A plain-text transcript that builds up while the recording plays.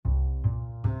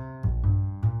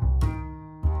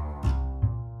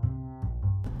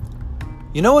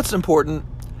You know what's important?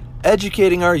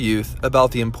 Educating our youth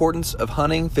about the importance of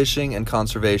hunting, fishing, and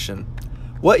conservation.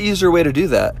 What easier way to do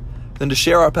that than to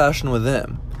share our passion with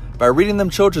them by reading them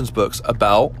children's books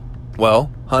about,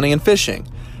 well, hunting and fishing.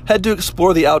 Head to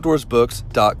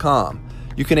exploretheoutdoorsbooks.com.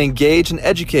 You can engage and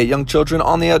educate young children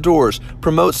on the outdoors,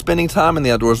 promote spending time in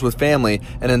the outdoors with family,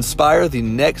 and inspire the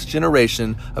next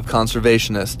generation of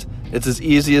conservationists. It's as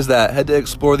easy as that. Head to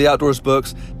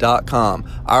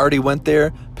exploretheoutdoorsbooks.com. I already went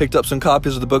there, picked up some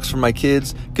copies of the books for my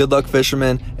kids, Good Luck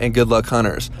Fishermen, and Good Luck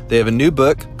Hunters. They have a new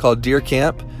book called Deer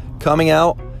Camp coming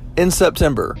out in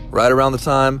September, right around the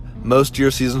time most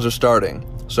deer seasons are starting.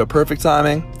 So perfect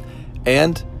timing.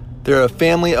 And they're a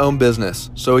family-owned business.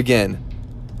 So again,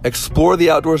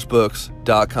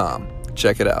 exploretheoutdoorsbooks.com.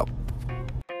 Check it out.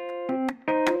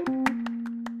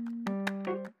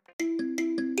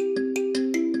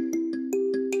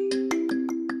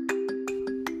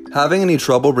 Having any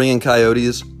trouble bringing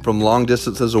coyotes from long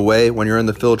distances away when you're in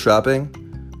the field trapping?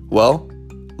 Well,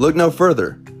 look no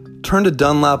further. Turn to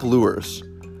Dunlap Lures.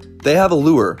 They have a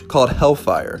lure called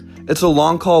Hellfire. It's a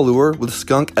long call lure with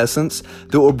skunk essence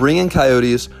that will bring in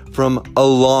coyotes from a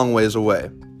long ways away.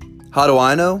 How do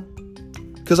I know?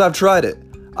 Because I've tried it.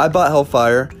 I bought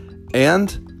Hellfire,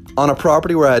 and on a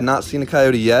property where I had not seen a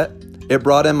coyote yet, it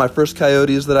brought in my first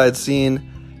coyotes that I had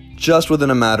seen just within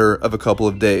a matter of a couple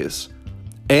of days.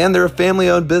 And they're a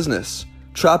family-owned business.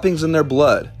 Trapping's in their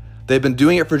blood. They've been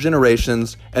doing it for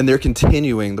generations, and they're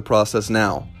continuing the process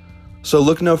now. So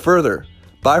look no further.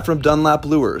 Buy from Dunlap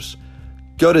Lures.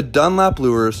 Go to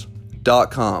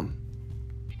dunlaplures.com.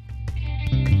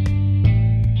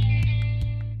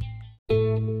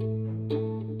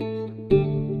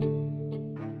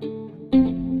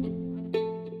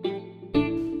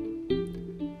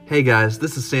 Hey guys,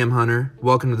 this is Sam Hunter.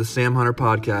 Welcome to the Sam Hunter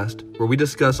Podcast, where we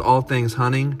discuss all things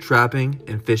hunting, trapping,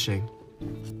 and fishing.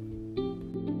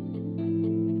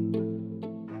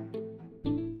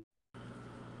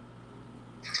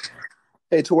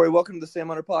 Hey Torry, welcome to the Sam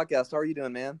Hunter Podcast. How are you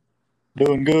doing, man?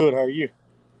 Doing good. How are you?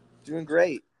 Doing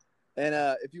great. And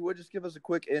if you would just give us a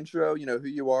quick intro, who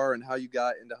you are and how you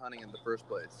got into hunting in the first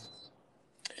place.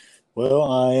 Well,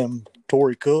 I am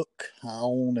Torry Cook. I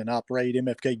own and operate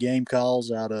MFK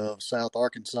GameCalls out of South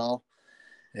Arkansas,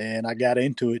 and I got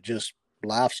into it just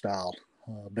lifestyle.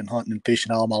 I've been hunting and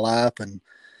fishing all my life and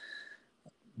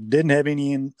didn't have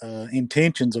any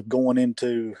intentions of going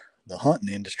into the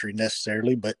hunting industry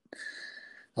necessarily, but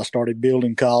I started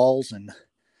building calls and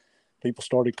people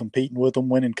started competing with them,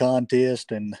 winning contests,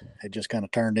 and it just kind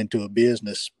of turned into a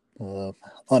business,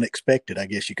 unexpected, I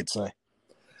guess you could say.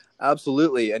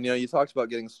 Absolutely. And, you talked about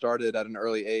getting started at an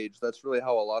early age. That's really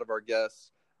how a lot of our guests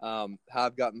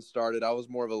have gotten started. I was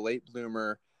more of a late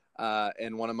bloomer,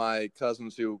 and one of my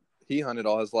cousins he hunted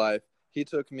all his life, he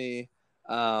took me,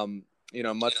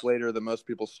 much later than most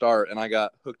people start, and I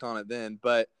got hooked on it then.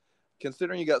 But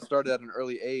considering you got started at an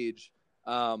early age,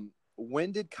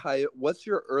 what's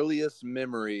your earliest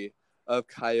memory of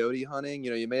coyote hunting?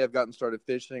 You may have gotten started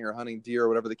fishing or hunting deer or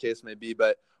whatever the case may be,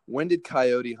 but when did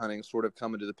coyote hunting sort of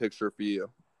come into the picture for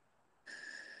you?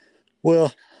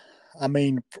 Well, I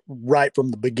mean, right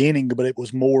from the beginning, but it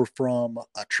was more from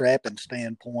a trapping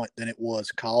standpoint than it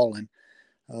was calling.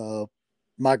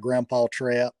 My grandpa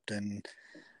trapped and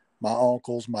my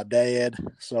uncles, my dad.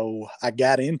 So I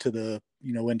got into the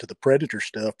predator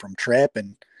stuff from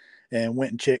trapping and went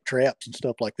and checked traps and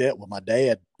stuff like that with my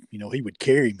dad. He would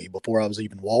carry me before I was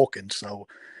even walking. So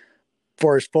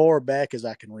for as far back as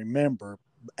I can remember,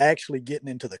 actually getting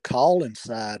into the calling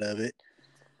side of it,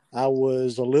 I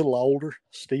was a little older,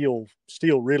 still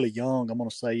really young. I'm going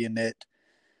to say in that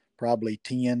probably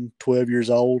 10, 12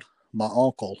 years old. My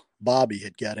uncle, Bobby,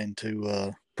 had got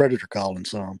into predator calling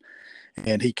some,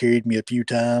 and he carried me a few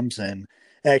times and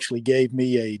actually gave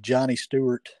me a Johnny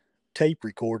Stewart tape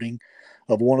recording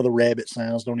of one of the rabbit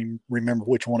sounds. Don't even remember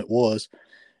which one it was.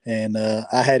 And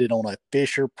I had it on a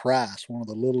Fisher Price, one of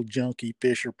the little junky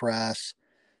Fisher Price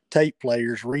tape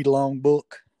players, read-along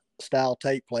book style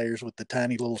tape players with the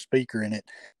tiny little speaker in it.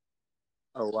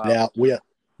 Oh, wow. Yeah,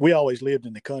 we always lived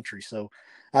in the country, so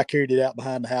I carried it out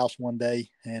behind the house one day,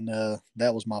 and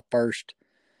that was my first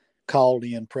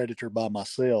called-in predator by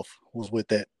myself, was with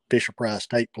that Fisher Price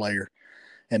tape player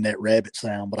and that rabbit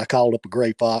sound. But I called up a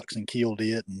gray fox and killed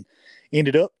it and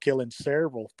ended up killing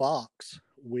several fox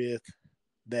with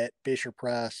that Fisher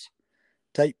Price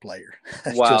tape player.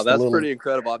 Wow, that's pretty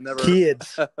incredible. I've never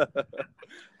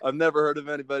heard of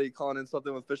anybody calling in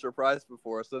something with Fisher Price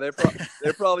before, so they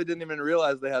probably didn't even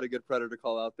realize they had a good predator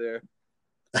call out there.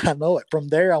 I know it. From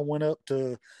there, I went up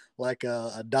to like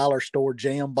a dollar store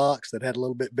jam box that had a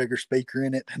little bit bigger speaker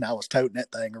in it, and I was toting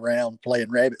that thing around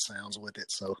playing rabbit sounds with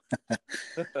it. So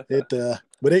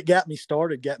but it got me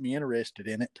started, got me interested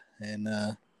in it, and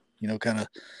kind of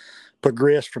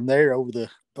progressed from there over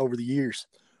the years.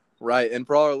 Right. And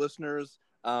for all our listeners,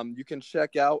 you can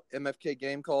check out MFK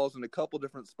GameCalls in a couple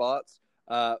different spots.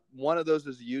 One of those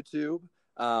is YouTube.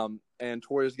 And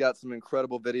Torry's got some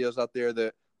incredible videos out there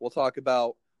that we'll talk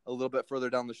about a little bit further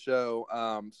down the show.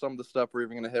 Some of the stuff we're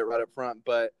even going to hit right up front,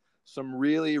 but some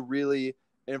really, really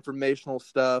informational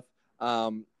stuff.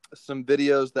 Some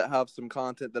videos that have some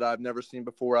content that I've never seen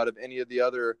before out of any of the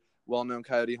other well-known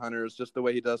coyote hunters. Just the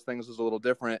way he does things is a little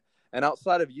different. And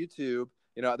outside of YouTube,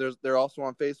 they're also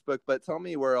on Facebook. But tell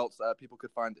me where else people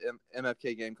could find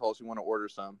MFK GameCalls who want to order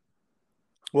some.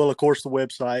 Well, of course, the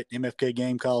website,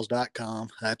 mfkgamecalls.com.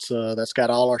 That's got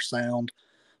all our sound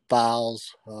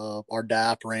files, our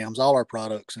diaphragms, all our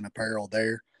products and apparel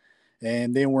there.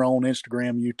 And then we're on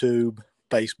Instagram, YouTube,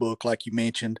 Facebook, like you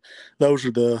mentioned. Those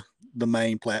are the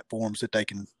main platforms that they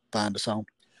can find us on.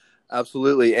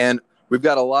 Absolutely. And we've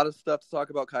got a lot of stuff to talk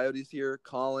about coyotes here,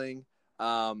 calling,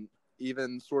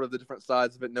 even sort of the different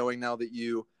sides of it, knowing now that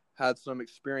you had some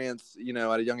experience,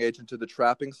 at a young age into the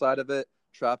trapping side of it,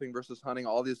 trapping versus hunting,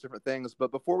 all these different things.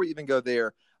 But before we even go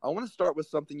there, I want to start with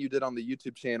something you did on the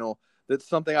YouTube channel. That's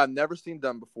something I've never seen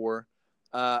done before.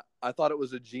 I thought it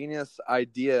was a genius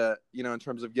idea, in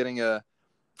terms of getting a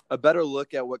better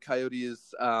look at what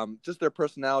coyotes, just their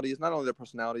personalities, not only their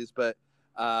personalities, but,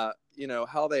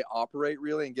 how they operate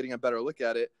really, and getting a better look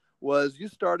at it. Was you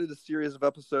started a series of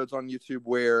episodes on YouTube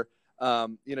where,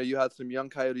 you had some young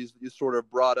coyotes that you sort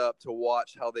of brought up to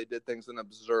watch how they did things and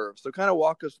observe. So kind of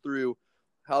walk us through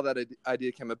how that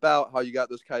idea came about, how you got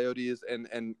those coyotes,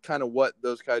 and kind of what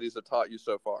those coyotes have taught you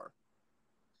so far.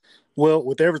 Well,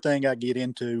 with everything I get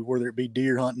into, whether it be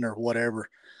deer hunting or whatever,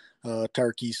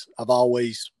 turkeys, I've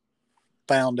always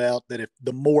found out that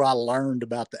the more I learned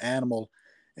about the animal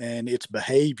and its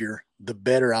behavior, the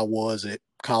better I was at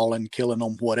calling, killing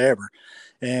them, whatever.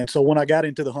 And so when I got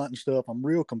into the hunting stuff, I'm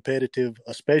real competitive,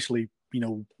 especially,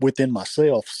 within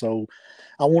myself. So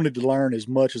I wanted to learn as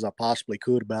much as I possibly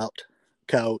could about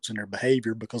coyotes and their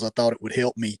behavior, because I thought it would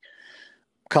help me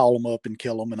call them up and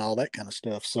kill them and all that kind of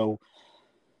stuff. So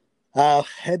I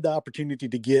had the opportunity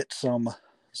to get some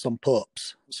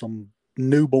pups, some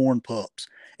newborn pups.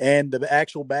 And the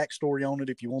actual backstory on it,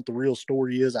 if you want the real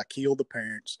story, is I killed the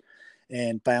parents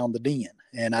and found the den.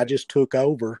 And I just took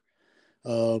over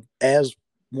as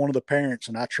one of the parents,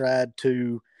 and I tried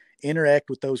to interact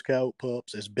with those coyote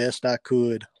pups as best I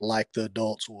could, like the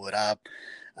adults would. I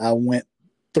went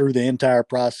through the entire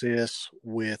process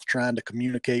with trying to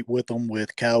communicate with them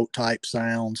with coyote type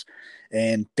sounds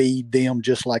and feed them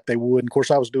just like they would. And of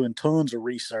course, I was doing tons of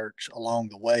research along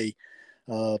the way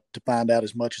to find out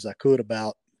as much as I could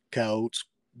about coyotes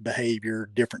behavior,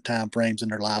 different time frames in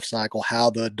their life cycle, how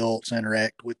the adults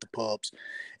interact with the pups.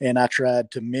 And I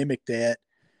tried to mimic that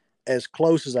as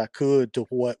close as I could to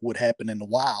what would happen in the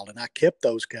wild. And I kept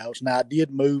those coyotes. Now, I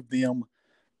did move them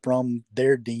from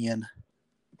their den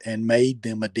and made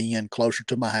them a den closer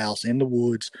to my house in the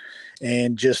woods,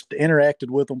 and just interacted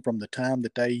with them from the time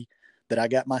that I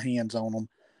got my hands on them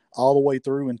all the way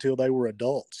through until they were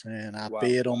adults. And I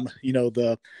fed them,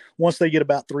 once they get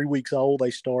about 3 weeks old,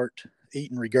 they start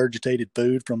eating regurgitated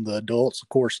food from the adults. Of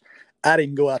course, I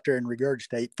didn't go out there and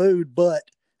regurgitate food, but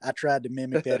I tried to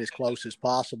mimic that as close as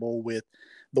possible with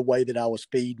the way that I was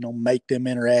feeding them, make them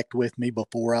interact with me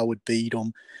before I would feed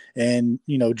them, and,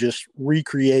 just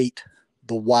recreate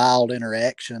the wild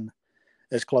interaction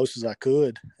as close as I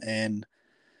could. And,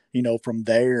 from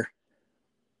there,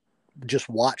 just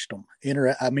watched them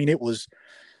interact. I mean, it was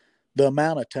the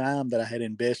amount of time that I had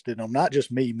invested in them, not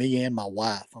just me and my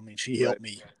wife. I mean, she helped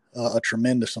me a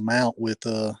tremendous amount with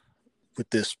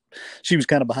this. She was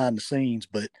kind of behind the scenes,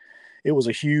 but it was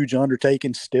a huge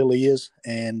undertaking, still is.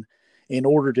 And in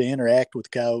order to interact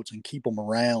with coyotes and keep them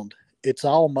around, it's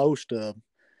almost a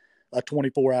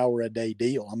 24-hour-a-day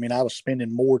deal. I mean, I was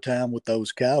spending more time with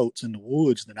those coyotes in the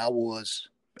woods than I was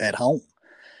at home.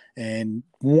 And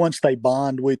once they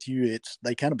bond with you,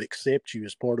 they kind of accept you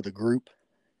as part of the group.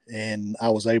 And I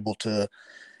was able to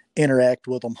interact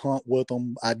with them, hunt with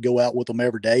them. I'd go out with them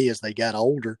every day as they got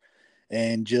older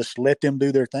and just let them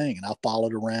do their thing. And I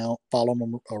followed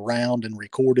them around and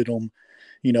recorded them,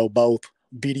 both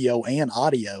video and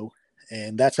audio.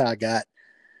 And that's how I got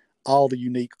all the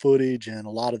unique footage and a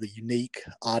lot of the unique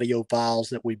audio files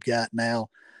that we've got now.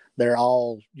 They're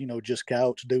all, just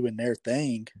coyotes doing their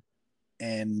thing.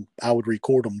 And I would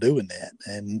record them doing that.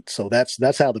 And so that's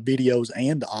how the videos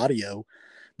and the audio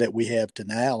that we have to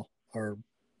now are,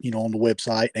 on the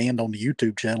website and on the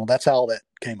YouTube channel. That's how that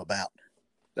came about.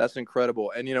 That's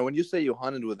incredible. And, when you say you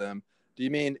hunted with them, do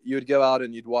you mean you would go out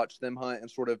and you'd watch them hunt and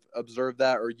sort of observe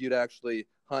that, or you'd actually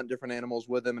hunt different animals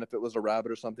with them? And if it was a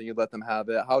rabbit or something, you'd let them have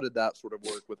it. How did that sort of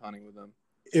work with hunting with them?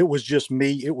 It was just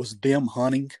me. It was them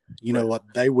hunting. Right.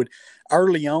 They would,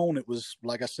 early on, it was,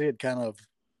 like I said, kind of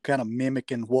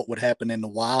mimicking what would happen in the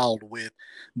wild, with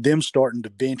them starting to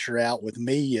venture out with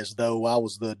me as though I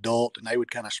was the adult, and they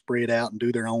would kind of spread out and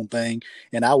do their own thing.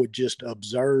 And I would just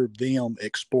observe them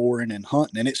exploring and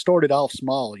hunting. And it started off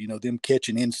small, them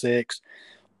catching insects,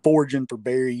 foraging for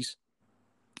berries,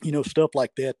 stuff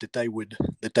like that they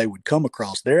would come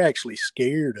across. They're actually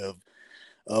scared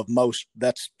of most.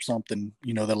 That's something,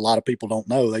 that a lot of people don't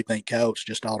know. They think coyotes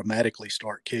just automatically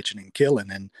start catching and killing,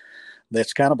 and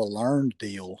that's kind of a learned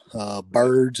deal.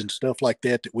 Birds and stuff like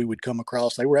that we would come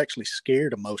across, they were actually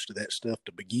scared of most of that stuff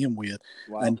to begin with.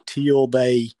 Wow.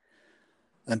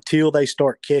 Until they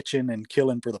start catching and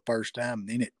killing for the first time, and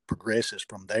then it progresses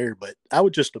from there. But I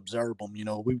would just observe them.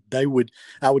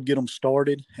 I would get them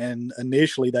started, and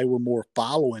initially they were more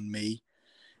following me.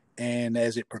 And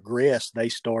as it progressed, they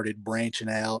started branching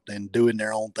out and doing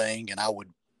their own thing. And I would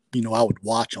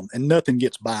watch them, and nothing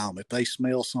gets by them. If they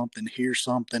smell something, hear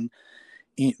something,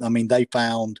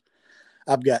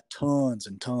 I've got tons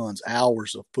and tons,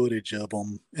 hours of footage of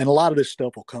them. And a lot of this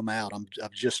stuff will come out.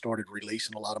 I've just started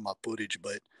releasing a lot of my footage,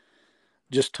 but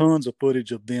just tons of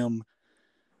footage of them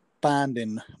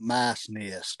finding mice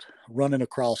nest, running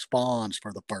across fawns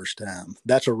for the first time.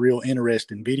 That's a real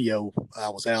interesting video. I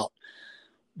was out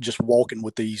just walking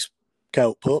with these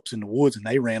coyote pups in the woods, and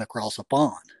they ran across a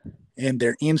fawn, and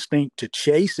their instinct to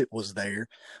chase it was there.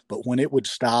 But when it would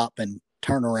stop and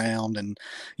turn around, and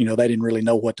they didn't really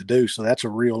know what to do. So that's a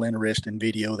real interesting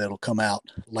video that'll come out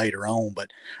later on. But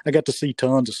I got to see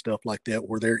tons of stuff like that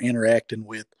where they're interacting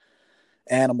with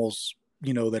animals,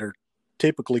 that are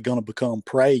typically going to become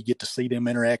prey. Get to see them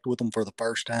interact with them for the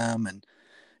first time, and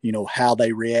how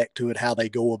they react to it, how they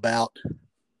go about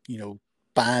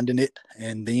finding it,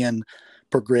 and then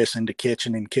progress into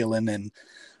catching and killing and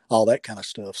all that kind of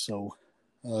stuff. So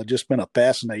just been a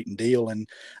fascinating deal. And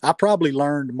I probably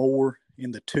learned more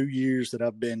in the 2 years that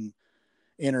I've been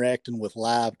interacting with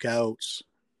live coyotes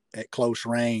at close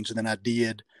range than I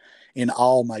did in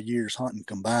all my years hunting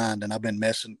combined. And I've been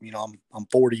messing, I'm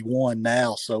 41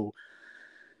 now. So,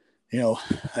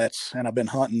 and I've been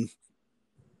hunting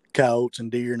coyotes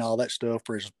and deer and all that stuff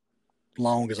for as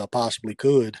long as I possibly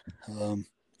could,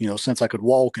 since I could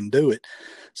walk and do it.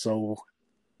 So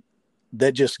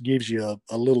that just gives you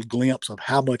a little glimpse of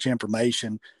how much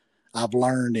information I've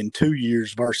learned in 2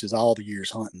 years versus all the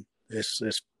years hunting.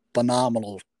 It's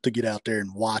phenomenal to get out there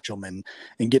and watch them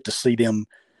and get to see them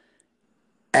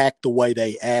act the way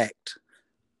they act.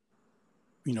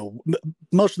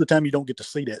 Most of the time you don't get to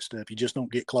see that stuff. You just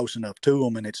don't get close enough to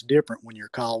them. And it's different when you're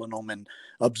calling them and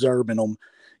observing them,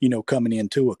 coming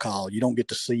into a call. You don't get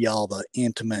to see all the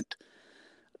intimate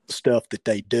stuff that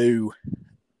they do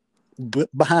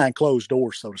behind closed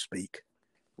doors, so to speak.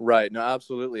 Right. No,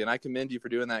 absolutely. And I commend you for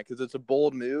doing that, because it's a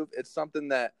bold move. It's something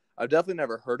that I've definitely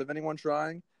never heard of anyone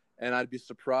trying, and I'd be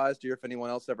surprised to hear if anyone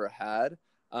else ever had.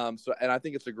 And I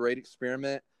think it's a great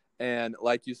experiment. And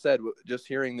like you said, just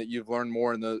hearing that you've learned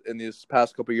more in these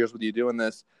past couple of years with you doing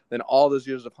this than all those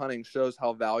years of hunting shows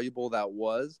how valuable that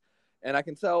was. And I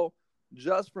can tell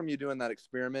just from you doing that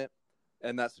experiment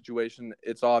and that situation,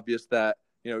 it's obvious that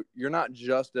you're not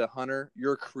just a hunter.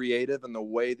 You're creative in the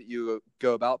way that you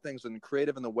go about things, and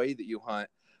creative in the way that you hunt.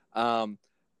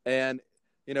 And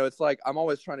it's like I'm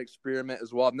always trying to experiment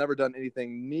as well. I've never done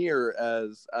anything near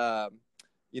as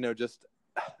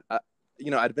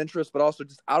adventurous, but also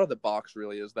just out of the box.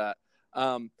 Really, is that.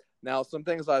 Now, some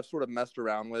things I've sort of messed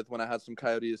around with when I had some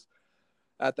coyotes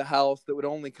at the house that would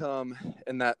only come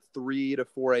in that 3 to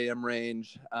 4 a.m.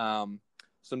 range.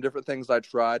 Some different things I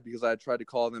tried, because I tried to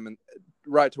call them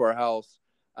right to our house,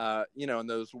 in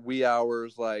those wee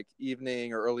hours, like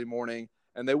evening or early morning,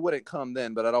 and they wouldn't come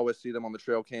then, but I'd always see them on the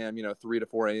trail cam, 3 to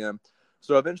 4 a.m.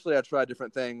 So eventually I tried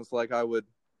different things. Like I would,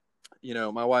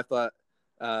 my wife thought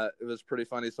it was pretty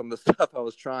funny, some of the stuff I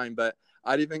was trying, but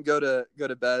I'd even go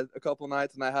to bed a couple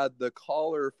nights and I had the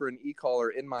collar for an e-collar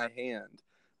in my hand.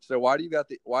 So why do you have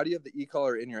the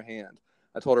e-collar in your hand?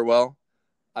 I told her, well,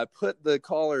 I put the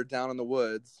collar down in the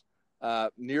woods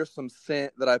near some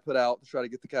scent that I put out to try to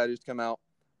get the coyotes to come out.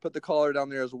 Put the collar down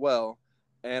there as well.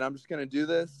 And I'm just going to do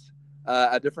this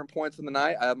at different points in the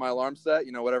night. I have my alarm set,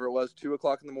 whatever it was, 2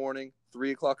 o'clock in the morning,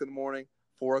 3 o'clock in the morning,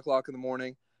 4 o'clock in the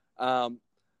morning.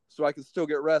 So I could still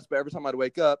get rest. But every time I'd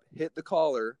wake up, hit the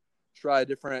collar, try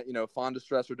different, fawn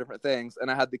distress or different things.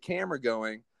 And I had the camera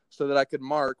going so that I could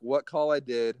mark what call I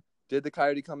did the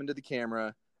coyote come into the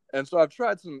camera. And so I've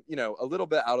tried some, a little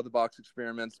bit out of the box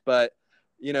experiments, but,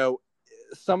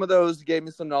 some of those gave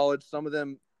me some knowledge. Some of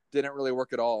them didn't really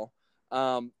work at all.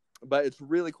 But it's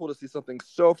really cool to see something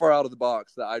so far out of the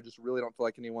box that I just really don't feel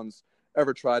like anyone's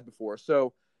ever tried before.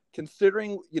 So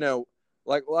considering,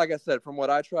 like I said, from what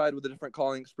I tried with the different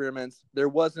calling experiments, there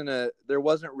wasn't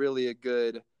really a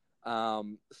good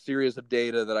series of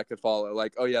data that I could follow.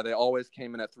 Like, oh yeah, they always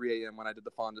came in at 3 a.m. when I did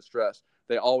the fawn distress.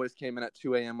 They always came in at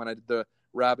 2 a.m. when I did the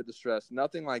rabbit distress.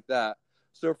 Nothing like that.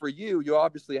 So for you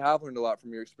obviously have learned a lot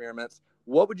from your experiments.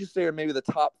 What would you say are maybe the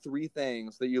top 3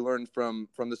 things that you learned from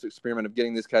this experiment of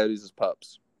getting these coyotes as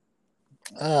pups?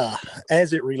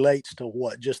 As it relates to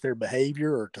what, just their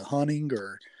behavior or to hunting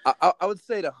or? I would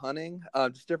say to hunting,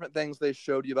 just different things they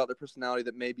showed you about their personality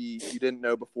that maybe you didn't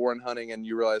know before in hunting and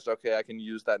you realized, okay, I can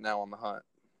use that now on the hunt.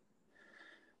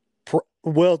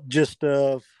 Well, just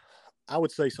I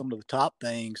would say some of the top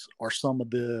things are some of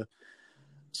the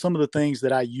things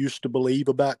that I used to believe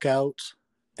about coyotes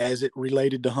as it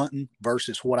related to hunting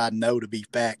versus what I know to be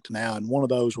fact now. And one of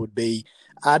those would be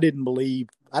I didn't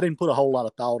put a whole lot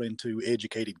of thought into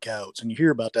educated coyotes. And you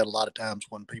hear about that a lot of times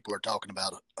when people are talking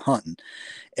about hunting.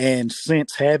 And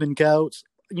since having coyotes,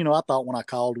 I thought when I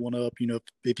called one up,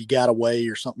 if he got away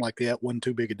or something like that, wasn't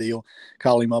too big a deal.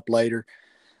 Call him up later,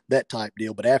 that type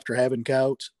deal. But after having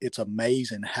coyotes, it's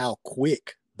amazing how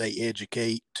quick they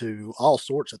educate to all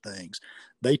sorts of things.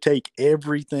 They take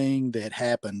everything that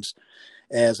happens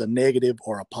as a negative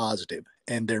or a positive,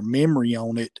 and their memory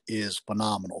on it is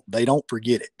phenomenal. They don't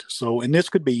forget it. So, and this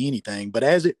could be anything, but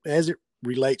as it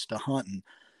relates to hunting,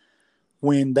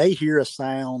 when they hear a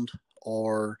sound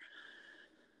or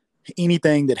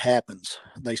anything that happens,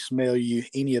 they smell you,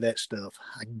 any of that stuff,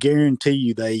 I guarantee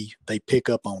you they pick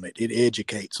up on it. It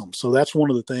educates them. So that's one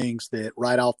of the things that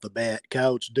right off the bat,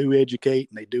 coyotes do educate,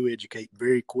 and they do educate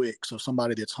very quick. So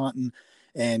somebody that's hunting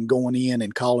and going in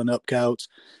and calling up coyotes,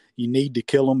 you need to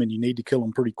kill them, and you need to kill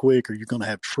them pretty quick, or you're going to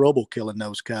have trouble killing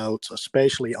those coyotes,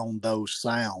 especially on those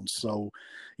sounds. So,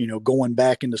 going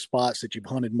back into spots that you've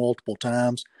hunted multiple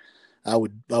times, I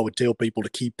would tell people to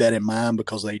keep that in mind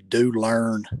because they do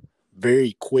learn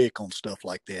very quick on stuff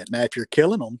like that. Now, if you're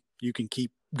killing them, you can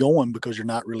keep going because you're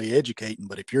not really educating.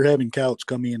 But if you're having coyotes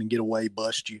come in and get away,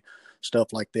 bust you,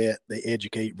 stuff like that, they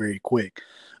educate very quick.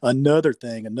 Another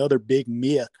thing, another big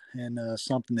myth, and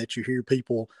something that you hear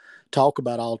people talk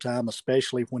about all the time,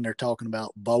 especially when they're talking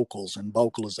about vocals and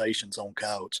vocalizations on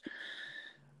coyotes.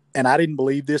 And I didn't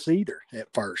believe this either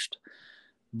at first.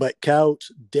 But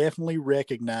coyotes definitely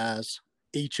recognize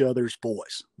each other's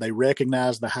voice. They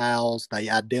recognize the howls. They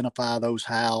identify those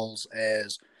howls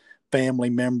as family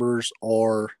members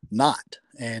or not.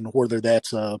 And whether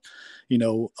that's a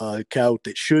coyote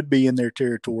that should be in their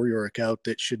territory or a coyote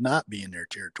that should not be in their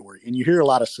territory. And you hear a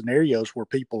lot of scenarios where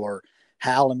people are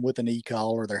howling with an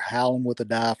e-call, or they're howling with a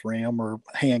diaphragm or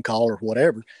hand call or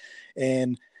whatever.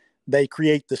 And they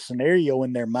create the scenario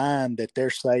in their mind that they're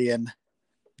saying,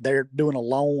 they're doing a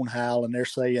lone howl and they're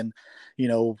saying,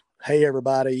 hey,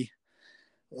 everybody,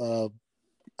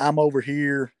 I'm over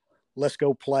here. Let's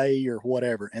go play or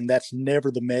whatever. And that's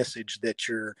never the message that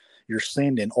you're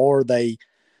sending, or they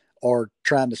are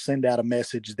trying to send out a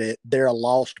message that they're a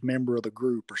lost member of the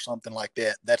group or something like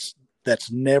that.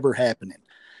 That's never happening.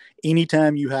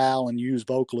 Anytime you howl and use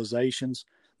vocalizations,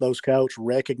 those coyotes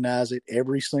recognize it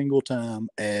every single time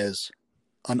as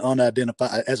an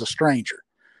unidentified, as a stranger.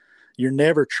 You're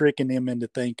never tricking them into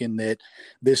thinking that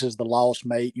this is the lost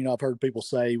mate. I've heard people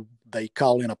say they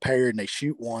call in a pair and they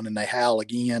shoot one and they howl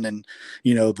again, and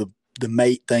the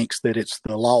mate thinks that it's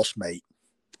the lost mate.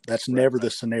 That's never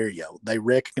the scenario. They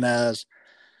recognize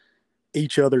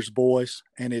each other's voice,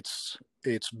 and it's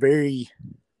very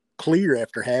clear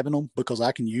after having them because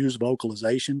I can use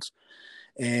vocalizations.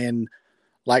 And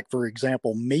like, for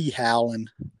example, me howling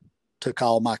to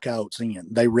call my coyotes in.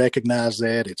 They recognize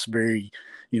that. It's very,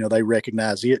 they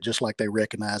recognize it just like they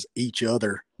recognize each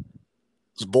other's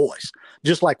voice,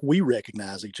 just like we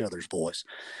recognize each other's voice.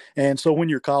 And so when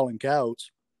you're calling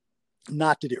coyotes,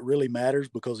 not that it really matters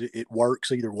because it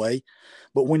works either way,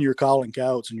 but when you're calling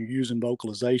coyotes and you're using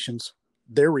vocalizations,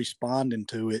 they're responding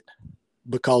to it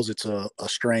because it's a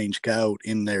strange coyote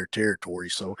in their territory.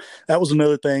 So that was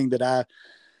another thing that I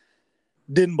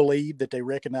didn't believe, that they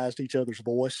recognized each other's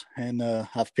voice, and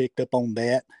I've picked up on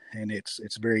that, and it's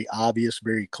very obvious,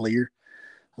 very clear.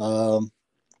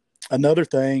 Another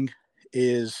thing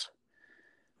is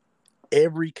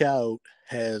every coyote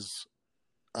has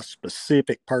a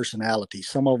specific personality.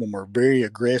 Some of them are very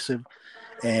aggressive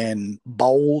and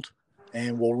bold,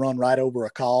 and will run right over a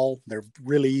call. They're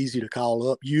really easy to call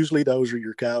up. Usually those are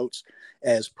your coyotes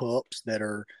as pups that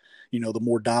are, the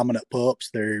more dominant pups.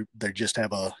 They just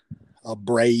have a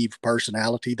brave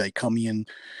personality. They come in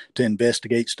to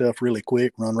investigate stuff really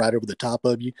quick, run right over the top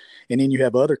of you. And then you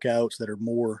have other coyotes that are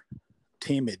more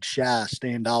timid, shy,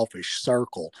 standoffish,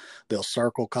 circle. They'll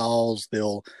circle calls.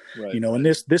 They'll, and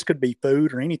this could be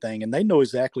food or anything, and they know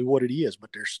exactly what it is,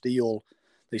 but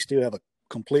they still have a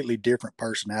completely different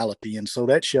personality. And so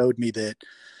that showed me that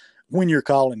when you're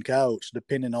calling coyotes,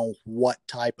 depending on what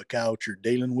type of coyote you're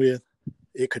dealing with,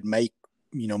 it could make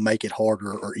it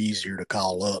harder or easier to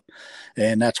call up.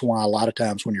 And that's why a lot of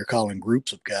times when you're calling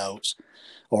groups of coyotes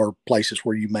or places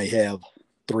where you may have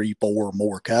 3, 4 or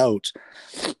more coyotes,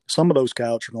 some of those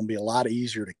coyotes are going to be a lot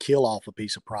easier to kill off a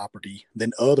piece of property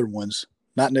than other ones.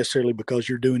 Not necessarily because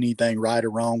you're doing anything right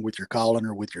or wrong with your calling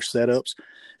or with your setups.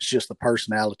 It's just the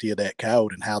personality of that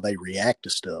coyote and how they react to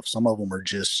stuff. Some of them are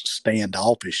just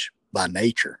standoffish by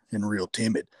nature and real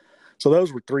timid. So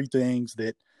those were 3 things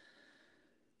that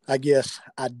I guess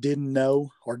I didn't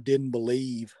know or didn't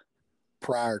believe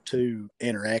prior to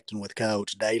interacting with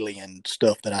coyotes daily, and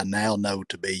stuff that I now know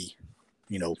to be,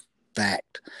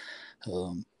 fact.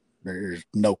 There's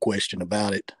no question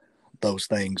about it. Those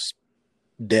things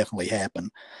definitely happen.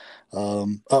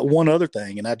 One other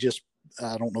thing, and I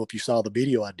don't know if you saw the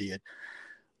video I did,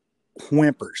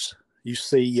 whimpers. You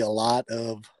see a lot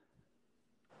of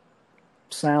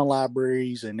sound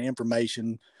libraries and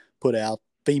information put out,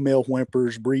 female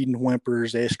whimpers, breeding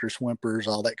whimpers, estrus whimpers,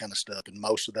 all that kind of stuff. And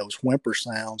most of those whimper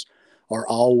sounds are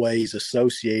always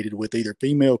associated with either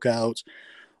female coyotes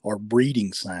or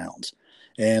breeding sounds.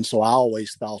 And so I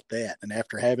always thought that. And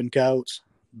after having coyotes,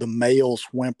 the males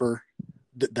whimper,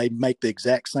 they make the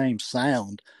exact same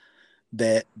sound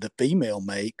that the female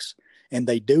makes, and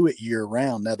they do it year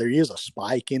round. Now there is a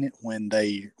spike in it when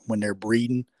they're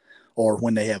breeding or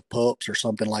when they have pups or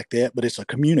something like that, but it's a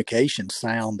communication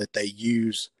sound that they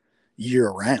use year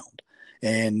round.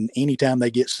 And anytime they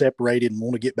get separated and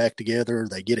want to get back together,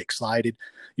 they get excited,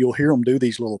 you'll hear them do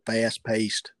these little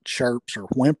fast-paced chirps or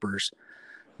whimpers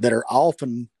that are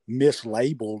often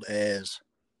mislabeled as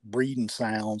breeding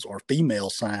sounds or female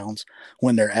sounds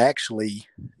when they're actually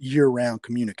year-round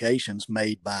communications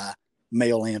made by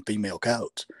male and female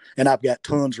coyotes. And I've got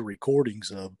tons of recordings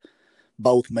of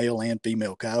both male and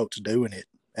female coyotes doing it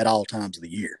at all times of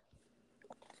the year.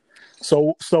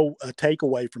 So a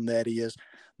takeaway from that is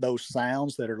those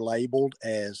sounds that are labeled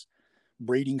as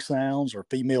breeding sounds or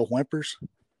female whimpers,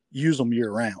 use them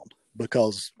year round,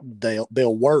 because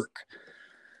they'll work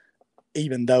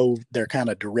even though they're kind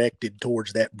of directed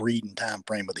towards that breeding time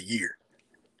frame of the year.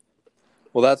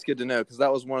 Well, that's good to know, because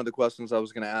that was one of the questions I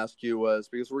was going to ask you, was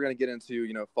because we're going to get into,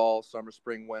 fall, summer,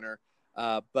 spring, winter.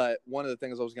 But one of the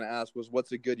things I was going to ask was,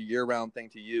 what's a good year-round thing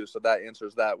to use? So that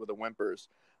answers that with the whimpers.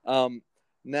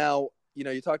 Now,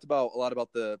 you talked about a lot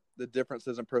about the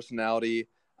differences in personality,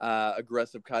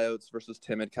 aggressive coyotes versus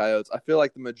timid coyotes. I feel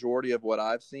like the majority of what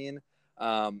I've seen,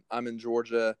 I'm in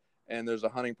Georgia, and there's a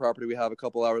hunting property we have a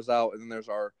couple hours out, and then there's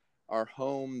our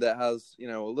home that has,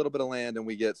 a little bit of land, and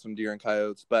we get some deer and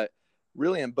coyotes. But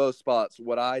really in both spots,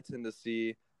 what I tend to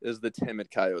see is the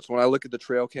timid coyotes. When I look at the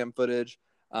trail cam footage,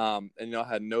 and, I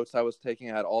had notes I was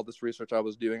taking, I had all this research I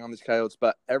was doing on these coyotes,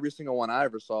 but every single one I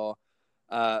ever saw,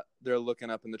 they're looking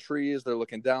up in the trees, they're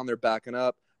looking down, they're backing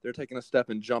up, they're taking a step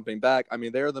and jumping back. I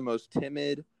mean, they're the most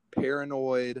timid,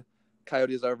 paranoid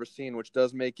coyotes I've ever seen, which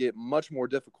does make it much more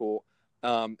difficult.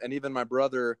 And even my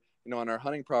brother, on our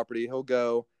hunting property, he'll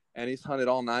go and he's hunted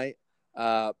all night.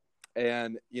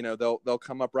 And, they'll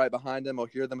come up right behind him. He'll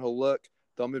hear them. He'll look,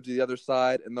 they'll move to the other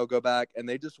side, and they'll go back, and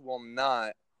they just will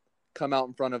not come out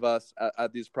in front of us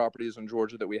at these properties in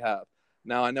Georgia that we have.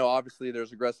 Now, I know obviously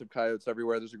there's aggressive coyotes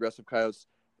everywhere. There's aggressive coyotes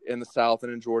in the South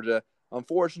and in Georgia.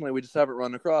 Unfortunately, we just haven't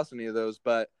run across any of those,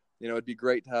 but, it'd be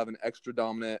great to have an extra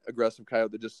dominant aggressive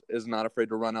coyote that just is not afraid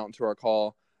to run out into our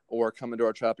call or come into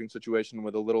our trapping situation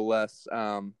with a little less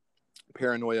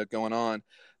paranoia going on.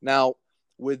 Now,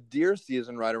 with deer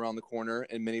season right around the corner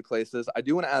in many places, I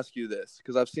do want to ask you this,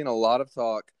 because I've seen a lot of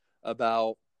talk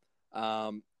about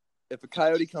if a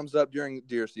coyote comes up during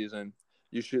deer season,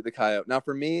 you shoot the coyote. Now,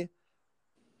 for me,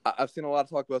 I've seen a lot of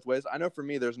talk both ways. I know for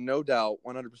me, there's no doubt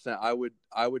 100%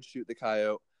 I would shoot the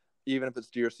coyote, even if it's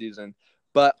deer season.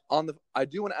 But I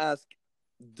do want to ask,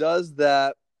 does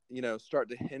that, start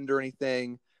to hinder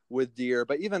anything with deer?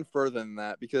 But even further than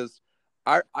that, because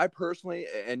I personally,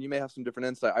 and you may have some different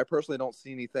insight, I personally don't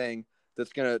see anything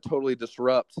that's going to totally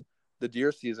disrupt the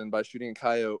deer season by shooting a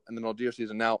coyote in the middle of deer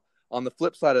season. Now, on the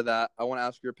flip side of that, I want to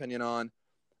ask your opinion on,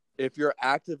 if you're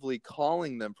actively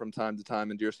calling them from time to time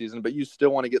in deer season, but you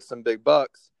still want to get some big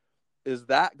bucks, is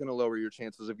that going to lower your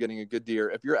chances of getting a good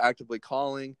deer? If you're actively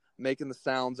calling, making the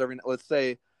sounds let's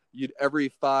say every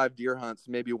 5 deer hunts,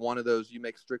 maybe one of those you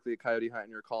make strictly a coyote hunt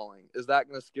and you're calling, is that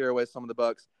going to scare away some of the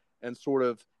bucks and sort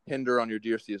of hinder on your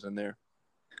deer season there?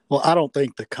 Well, I don't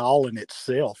think the calling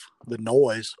itself, the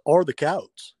noise, or the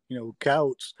coyotes.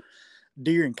 Coyotes,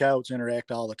 deer and coyotes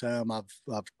interact all the time.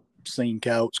 I've seen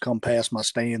coyotes come past my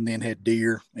stand, then had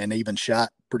deer, and even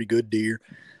shot pretty good deer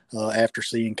after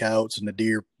seeing coyotes, and the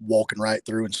deer walking right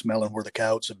through and smelling where the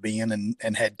coyotes have been,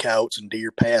 and had coyotes and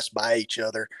deer pass by each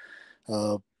other,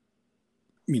 uh,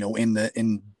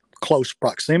 in close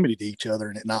proximity to each other,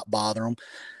 and it not bother them.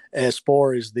 As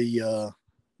far as the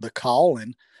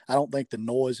calling, I don't think the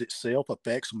noise itself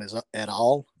affects them at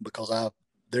all, because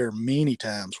there are many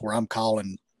times where I'm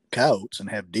calling coyotes and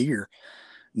have deer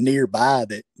nearby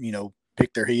that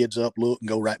pick their heads up, look, and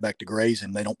go right back to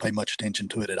grazing. They don't pay much attention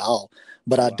to it at all.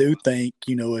 But I do think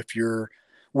if you're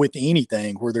with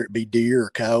anything, whether it be deer or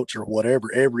coyotes or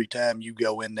whatever, every time you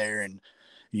go in there and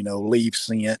leave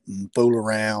scent and fool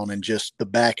around and just the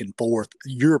back and forth,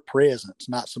 your presence,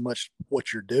 not so much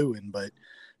what you're doing, but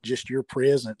just your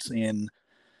presence in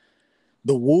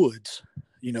the woods,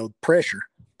 pressure,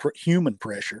 human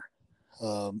pressure,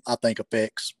 I think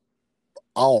affects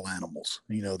all animals.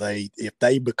 If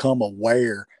they become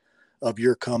aware of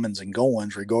your comings and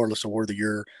goings, regardless of whether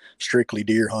you're strictly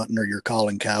deer hunting or you're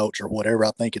calling couch or whatever,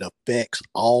 I think it affects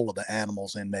all of the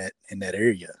animals in that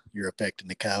area. You're affecting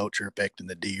the couch, you're affecting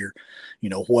the deer,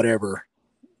 whatever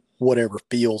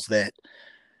feels that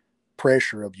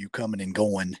pressure of you coming and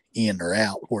going in or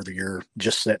out, whether you're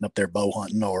just setting up there bow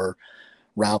hunting or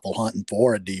rifle hunting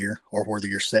for a deer, or whether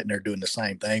you're sitting there doing the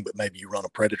same thing, but maybe you run a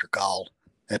predator call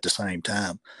at the same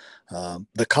time.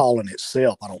 The calling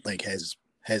itself, I don't think has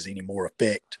any more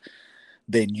effect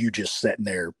than you just sitting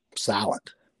there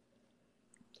silent.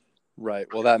 Right.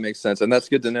 Well, that makes sense. And that's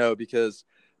good to know, because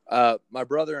my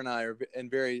brother and I are in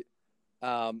very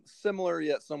similar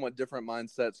yet somewhat different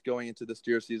mindsets going into this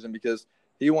deer season, because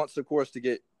he wants, of course, to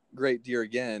get great deer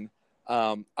again.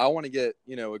 I want to get,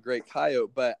 a great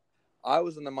coyote, but I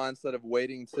was in the mindset of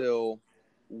waiting till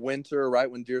winter, right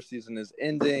when deer season is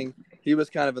ending. He was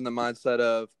kind of in the mindset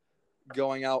of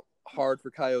going out hard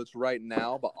for coyotes right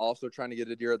now, but also trying to get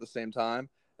a deer at the same time.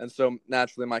 And so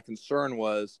naturally my concern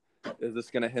was, is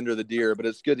this going to hinder the deer? But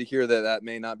it's good to hear that that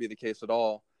may not be the case at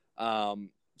all.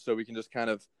 So we can just kind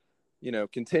of,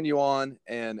 continue on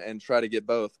and try to get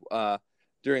both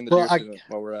during the deer season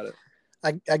while we're at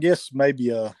it. I guess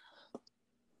maybe a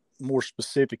more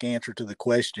specific answer to the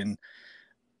question,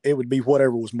 it would be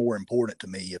whatever was more important to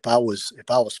me. If I was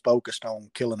focused on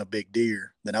killing a big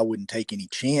deer, then I wouldn't take any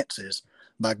chances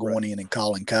by going in and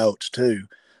calling coyotes too.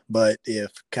 But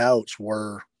if coyotes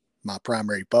were my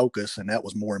primary focus and that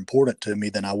was more important to me,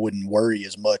 then I wouldn't worry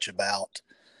as much about,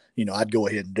 I'd go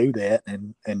ahead and do that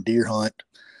and deer hunt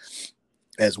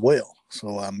as well.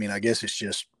 So, I guess it's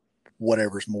just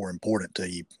whatever's more important to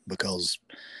you, because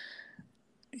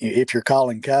if you're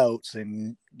calling coyotes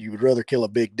and you would rather kill a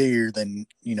big deer, then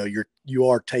you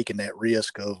are taking that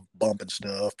risk of bumping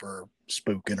stuff or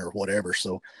spooking or whatever.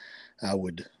 So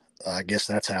I guess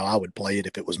that's how I would play it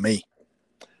if it was me.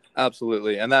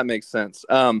 Absolutely, and that makes sense.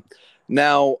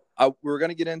 Now we're going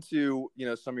to get into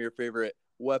some of your favorite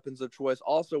weapons of choice,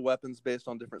 also weapons based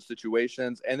on different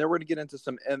situations, and then we're going to get into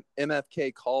some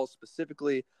MFK calls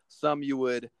specifically. Some you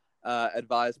would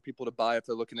advise people to buy if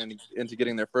they're looking into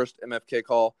getting their first MFK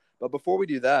call. But before we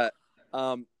do that,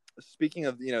 speaking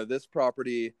of this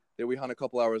property that we hunt a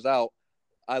couple hours out,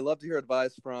 I love to hear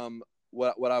advice from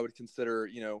what I would consider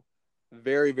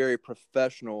very, very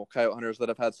professional coyote hunters that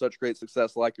have had such great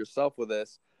success like yourself with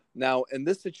this. Now in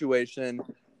this situation,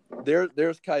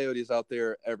 there's coyotes out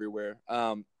there everywhere.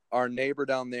 Our neighbor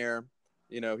down there,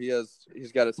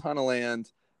 he's got a ton of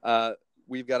land.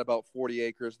 We've got about 40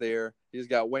 acres there. He's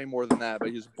got way more than that, but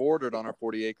he's bordered on our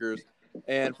 40 acres.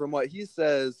 And from what he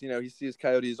says, he sees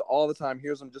coyotes all the time,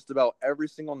 hears them just about every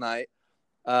single night.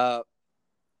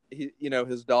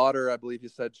 His daughter, I believe he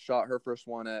said, shot her first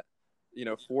one at,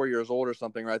 4 years old or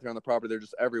something right there on the property. They're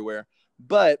just everywhere.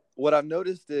 But what I've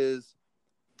noticed is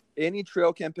any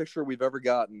trail cam picture we've ever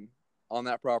gotten on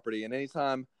that property, and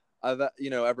anytime I've,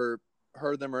 ever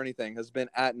heard them or anything, has been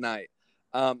at night.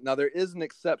 Now there is an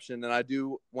exception, and I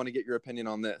do want to get your opinion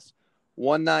on this.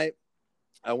 One night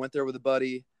I went there with a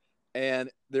buddy, and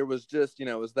there was just,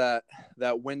 it was that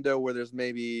window where there's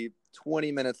maybe 20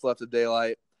 minutes left of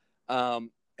daylight.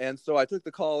 And so I took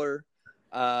the caller,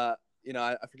 I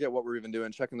forget what we're even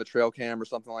doing, checking the trail cam or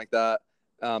something like that.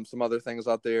 Some other things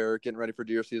out there, getting ready for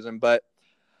deer season. But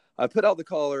I put out the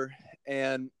caller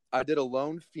and I did a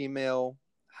lone female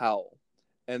howl.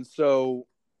 And so,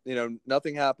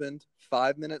 nothing happened.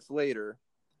 5 minutes later,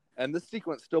 and this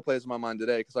sequence still plays in my mind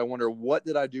today because I wonder, what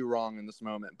did I do wrong in this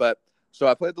moment? But so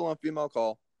I played the lone female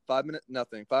call, 5 minutes,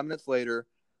 nothing. 5 minutes later,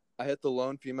 I hit the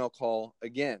lone female call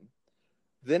again.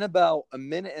 Then about a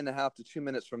minute and a half to 2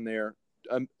 minutes from there,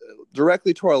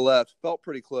 directly to our left, felt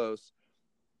pretty close,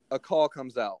 a call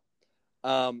comes out.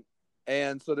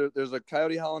 And so there's a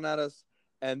coyote howling at us,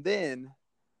 and then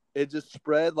it just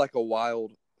spread like a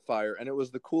wildfire, and it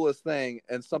was the coolest thing,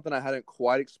 and something I hadn't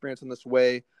quite experienced in this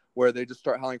way, where they just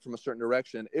start howling from a certain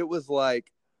direction. It was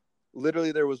like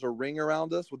literally there was a ring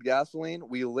around us with gasoline.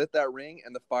 We lit that ring,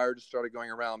 and the fire just started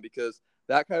going around because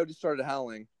that coyote started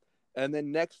howling, and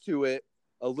then next to it,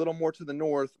 a little more to the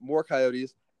north, more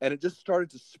coyotes, and it just started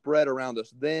to spread around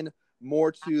us. Then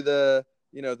more to the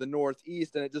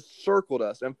northeast, and it just circled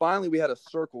us. And finally, we had a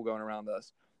circle going around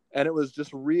us, and it was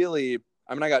just really,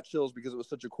 I mean, I got chills because it was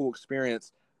such a cool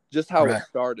experience. Just how it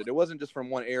started. It wasn't just from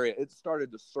one area. It started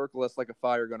to circle us like a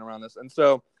fire going around us. And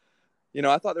so,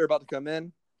 I thought they were about to come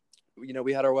in.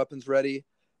 We had our weapons ready,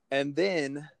 and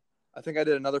then I think I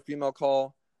did another female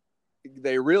call.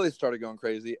 They really started going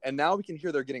crazy, and now we can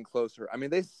hear they're getting closer. I mean,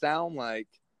 they sound like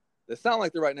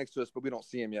they're right next to us, but we don't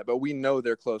see them yet. But we know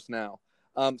they're close now.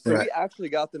 So we actually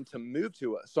got them to move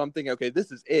to us. So I'm thinking, okay,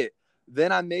 this is it.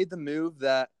 Then I made the move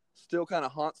that still kind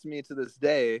of haunts me to this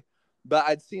day, but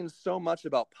I'd seen so much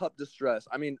about pup distress.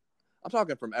 I mean, I'm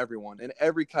talking from everyone in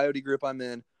every coyote group I'm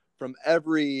in, from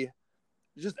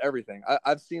just everything.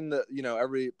 I've seen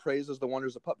every praises the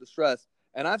wonders of pup distress,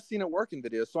 and I've seen it work in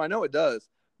videos, so I know it does.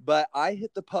 But I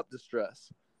hit the pup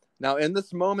distress. Now, in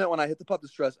this moment when I hit the pup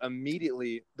distress,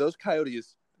 immediately those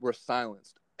coyotes were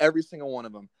silenced, every single one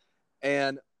of them.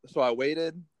 And so I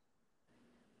waited.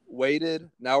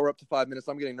 Now we're up to 5 minutes.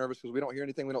 I'm getting nervous because we don't hear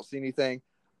anything. We don't see anything.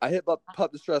 I hit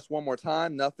pup distress one more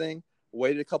time. Nothing.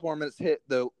 Waited a couple more minutes. Hit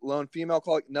the lone female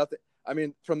call. Nothing. I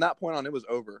mean, from that point on, it was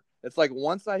over. It's like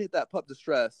once I hit that pup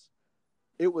distress,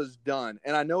 it was done.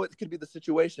 And I know it could be the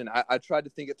situation. I tried to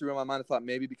think it through in my mind. I thought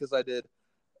maybe because I did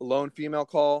a lone female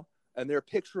call and they're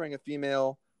picturing a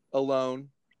female alone,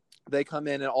 they come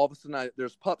in and all of a sudden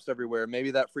there's pups everywhere. Maybe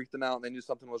that freaked them out and they knew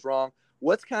something was wrong.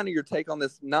 What's kind of your take on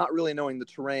this? Not really knowing the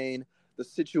terrain, the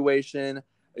situation.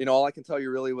 All I can tell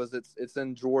you really was it's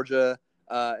in Georgia,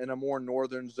 in a more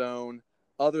northern zone.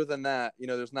 Other than that,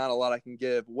 there's not a lot I can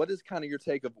give. What is kind of your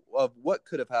take of what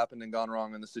could have happened and gone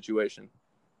wrong in the situation?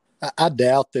 I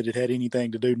doubt that it had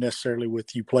anything to do necessarily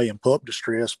with you playing pup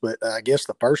distress, but I guess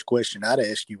the first question I'd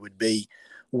ask you would be,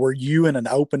 were you in an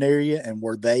open area and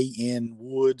were they in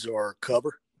woods or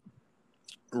cover?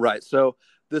 Right. So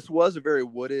this was a very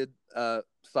wooded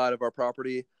side of our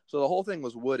property. So the whole thing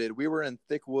was wooded. We were in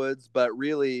thick woods, but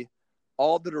really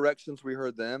all the directions we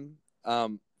heard them,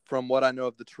 from what I know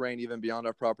of the terrain, even beyond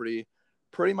our property,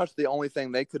 pretty much the only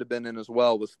thing they could have been in as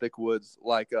well was thick woods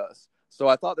like us. So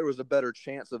I thought there was a better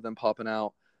chance of them popping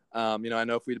out. I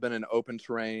know if we'd been in open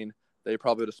terrain, they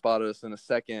probably would have spotted us in a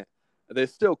second. They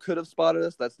still could have spotted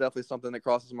us. That's definitely something that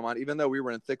crosses my mind. Even though we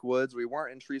were in thick woods, we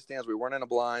weren't in tree stands, we weren't in a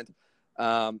blind.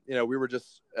 We were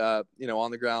just, on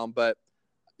the ground. But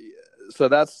so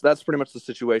that's pretty much the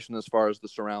situation as far as the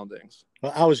surroundings.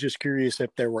 Well, I was just curious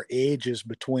if there were edges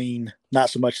between, not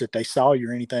so much that they saw you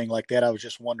or anything like that. I was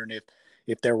just wondering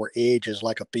if there were edges,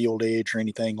 like a field edge or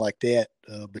anything like that,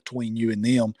 between you and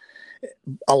them.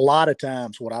 A lot of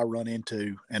times what I run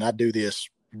into, and I do this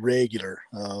regular,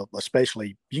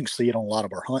 especially you can see it on a lot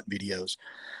of our hunt videos,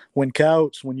 when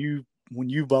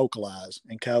you vocalize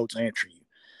and coyotes answer you,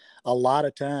 a lot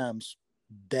of times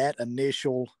that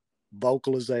initial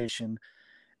vocalization,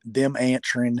 them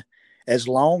answering, as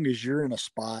long as you're in a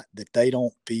spot that they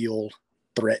don't feel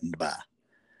threatened by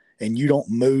and you don't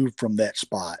move from that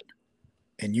spot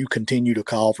and you continue to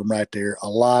call from right there, a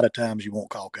lot of times you won't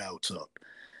call coyotes up.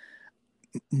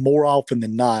 More often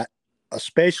than not,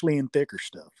 especially in thicker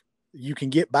stuff, you can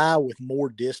get by with more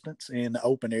distance in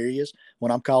open areas.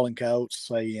 When I'm calling coyotes,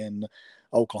 say in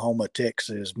Oklahoma,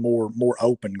 Texas, more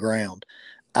open ground,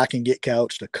 I can get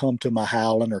coyotes to come to my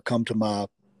howling or come to my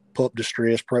pup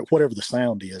distress, whatever the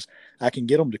sound is. I can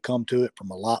get them to come to it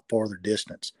from a lot farther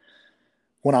distance.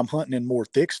 When I'm hunting in more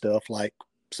thick stuff like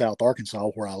South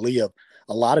Arkansas, where I live,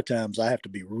 a lot of times I have to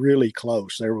be really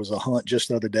close. There was a hunt just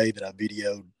the other day that I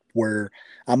videoed where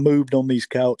I moved on these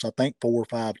coyotes, I think 4 or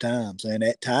 5 times. And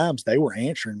at times they were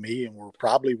answering me and were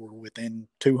within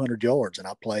 200 yards. And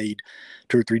I played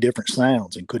 2 or 3 different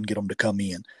sounds and couldn't get them to come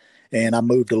in. And I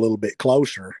moved a little bit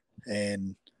closer,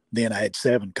 and then I had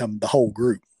 7 come, the whole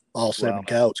group, all 7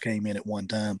 coyotes came in at one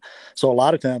time. So a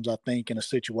lot of times I think in a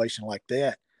situation like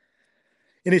that,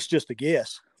 and it's just a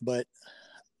guess, but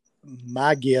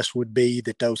my guess would be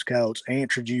that those coyotes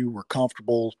answered you, were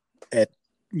comfortable at,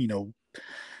 you know,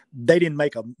 they didn't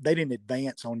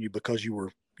advance on you because you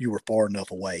were far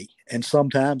enough away. And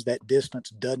sometimes that distance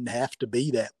doesn't have to be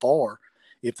that far.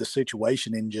 If the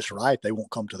situation isn't just right, they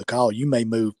won't come to the call. You may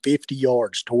move 50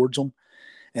 yards towards them,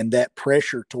 and that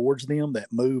pressure towards them,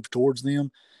 that move towards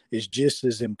them, is just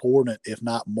as important, if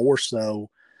not more so,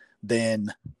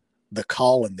 than the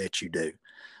calling that you do.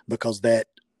 Because that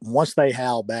once they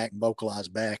howl back and vocalize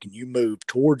back and you move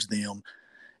towards them,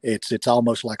 it's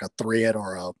almost like a threat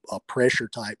or a pressure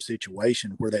type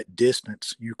situation where that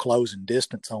distance, you closing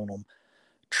distance on them,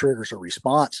 triggers a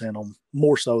response in them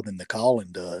more so than the calling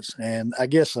does. And I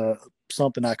guess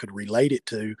something I could relate it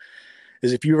to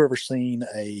is if you've ever seen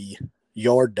a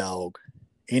yard dog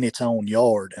in its own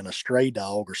yard and a stray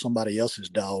dog or somebody else's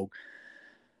dog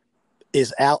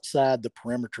is outside the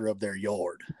perimeter of their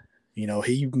yard. You know,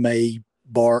 he may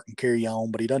bark and carry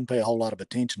on, but he doesn't pay a whole lot of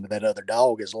attention to that other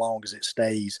dog as long as it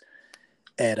stays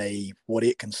at a what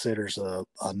it considers a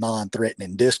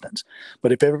non-threatening distance.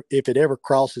 But if it ever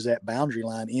crosses that boundary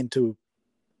line into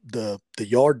the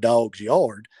yard dog's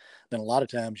yard, then a lot of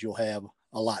times you'll have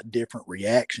a lot different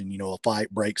reaction. You know, a fight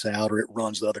breaks out or it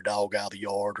runs the other dog out of the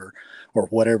yard or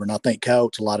whatever. And I think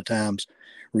coyotes a lot of times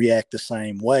react the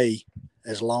same way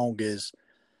as long as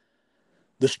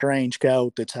the strange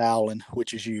coyote that's howling,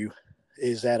 which is you,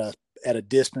 is at a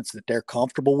distance that they're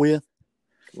comfortable with.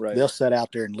 Right. They'll sit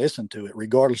out there and listen to it,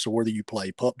 regardless of whether you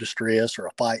play pup distress or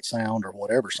a fight sound or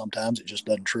whatever. Sometimes it just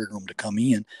doesn't trigger them to come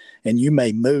in. And you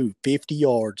may move 50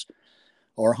 yards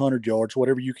or 100 yards,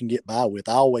 whatever you can get by with.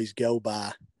 I always go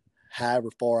by however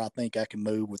far I think I can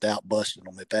move without busting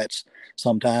them. If that's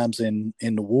sometimes in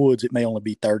the woods, it may only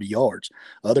be 30 yards.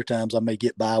 Other times I may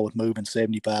get by with moving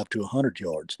 75 to 100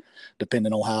 yards,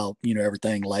 depending on how, you know,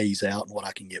 everything lays out and what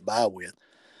I can get by with.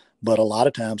 But a lot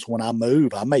of times when I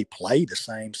move, I may play the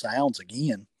same sounds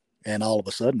again, and all of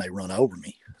a sudden they run over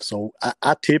me. So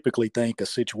I typically think a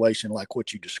situation like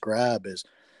what you describe is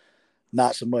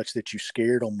not so much that you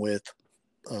scared them with,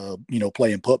 you know,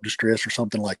 playing pup distress or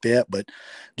something like that, but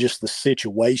just the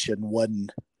situation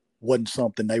wasn't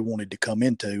something they wanted to come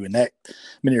into. And that, I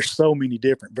mean, there's so many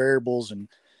different variables, and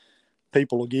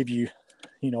people will give you,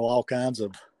 you know, all kinds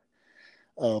of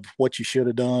what you should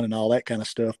have done and all that kind of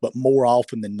stuff. But more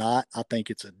often than not, I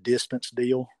think it's a distance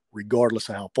deal, regardless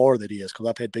of how far that is. Because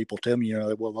I've had people tell me, you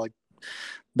know, well, like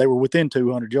they were within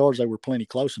 200 yards, they were plenty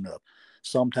close enough.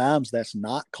 Sometimes that's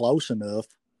not close enough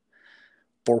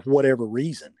for whatever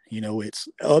reason. You know, it's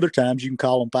other times you can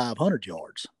call them 500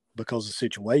 yards because the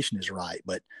situation is right.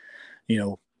 But, you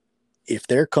know, if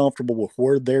they're comfortable with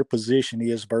where their position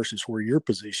is versus where your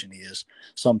position is,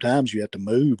 sometimes you have to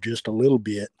move just a little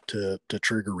bit to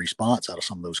trigger response out of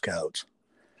some of those coyotes.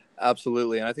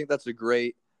 Absolutely. And I think that's a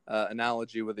great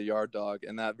analogy with a yard dog,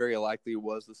 and that very likely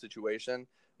was the situation.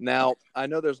 Now, I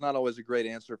know there's not always a great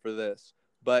answer for this,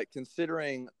 but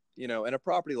considering, you know, in a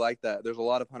property like that, there's a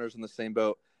lot of hunters in the same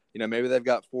boat. You know, maybe they've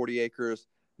got 40 acres,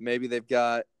 maybe they've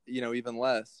got, you know, even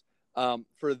less.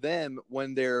 For them,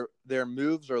 when their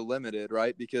moves are limited,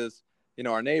 right? Because, you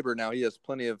know, our neighbor now, he has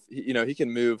plenty of, you know, he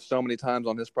can move so many times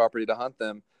on his property to hunt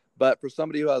them. But for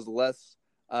somebody who has less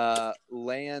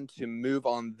land to move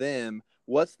on them,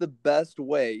 what's the best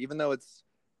way, even though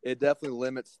it definitely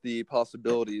limits the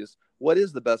possibilities, what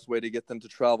is the best way to get them to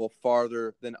travel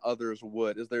farther than others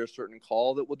would? Is there a certain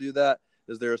call that will do that?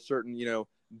 Is there a certain, you know,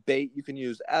 bait you can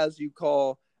use as you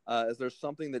call? Is there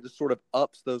something that just sort of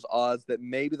ups those odds that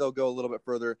maybe they'll go a little bit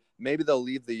further, maybe they'll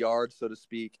leave the yard, so to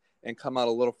speak, and come out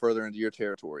a little further into your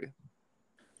territory?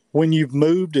 When you've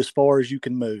moved as far as you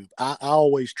can move, I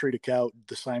always treat a coyote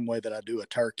the same way that I do a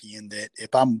turkey, in that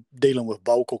if I'm dealing with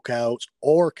vocal coyotes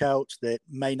or coyotes that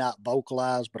may not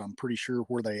vocalize, but I'm pretty sure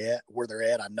where they're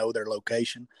at, I know their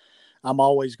location, I'm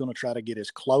always going to try to get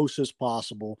as close as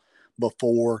possible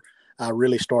before I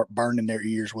really start burning their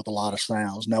ears with a lot of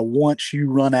sounds. Now, once you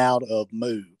run out of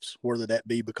moves, whether that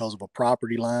be because of a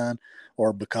property line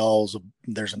or because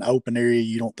there's an open area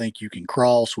you don't think you can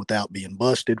cross without being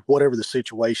busted, whatever the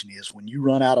situation is, when you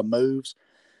run out of moves,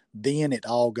 then it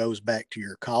all goes back to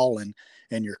your calling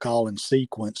and your calling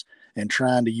sequence and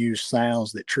trying to use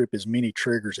sounds that trip as many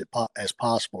triggers as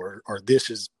possible, or this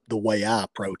is the way I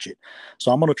approach it.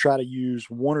 So I'm going to try to use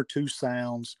one or two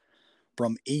sounds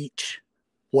from each,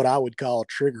 what I would call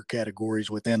trigger categories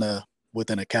within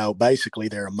a cow, basically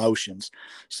their emotions.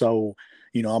 So,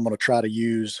 you know, I'm going to try to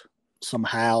use some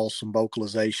howls, some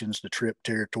vocalizations to trip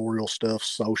territorial stuff,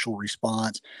 social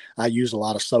response. I use a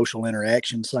lot of social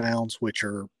interaction sounds, which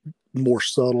are more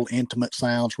subtle, intimate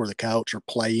sounds where the coyotes are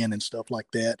playing and stuff like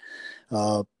that.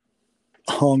 Uh,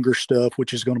 Hunger stuff,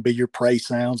 which is going to be your prey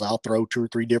sounds. I'll throw 2 or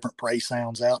 3 different prey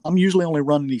sounds out. I'm usually only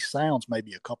running these sounds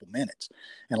maybe a couple minutes,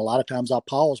 and a lot of times I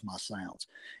pause my sounds,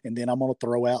 and then I'm going to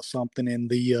throw out something in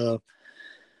the a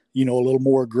little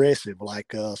more aggressive,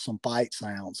 like some fight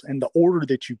sounds. And the order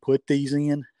that you put these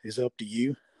in is up to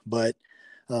you, but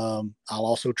I'll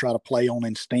also try to play on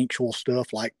instinctual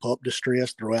stuff like pup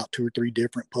distress, throw out 2 or 3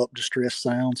 different pup distress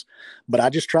sounds. But I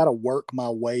just try to work my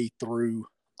way through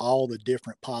all the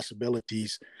different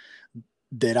possibilities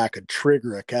that I could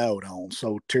trigger a coyote on.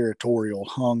 So territorial,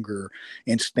 hunger,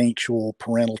 instinctual,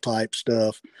 parental type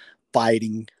stuff,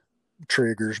 fighting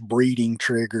triggers, breeding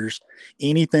triggers,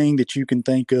 anything that you can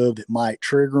think of that might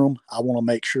trigger them. I want to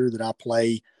make sure that I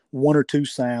play 1 or 2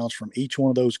 sounds from each one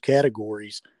of those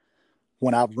categories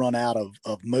when I've run out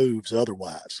of moves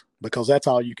otherwise, because that's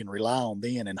all you can rely on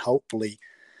then. And hopefully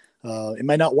it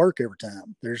may not work every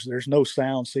time. There's no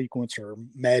sound sequence or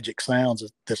magic sounds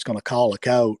that's going to call a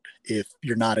coyote if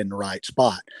you're not in the right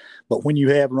spot. But when you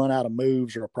have run out of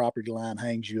moves or a property line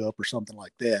hangs you up or something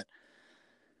like that,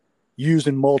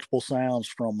 using multiple sounds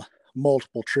from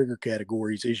multiple trigger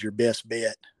categories is your best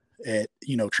bet at,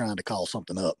 trying to call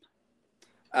something up.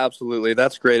 Absolutely.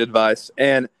 That's great advice.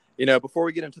 And, before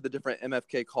we get into the different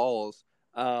MFK calls,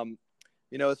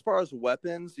 as far as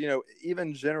weapons,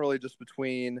 even generally just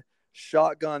between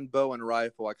shotgun, bow, and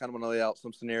rifle, I kind of want to lay out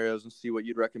some scenarios and see what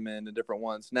you'd recommend in different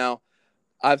ones. Now,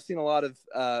 I've seen a lot of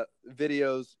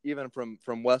videos, even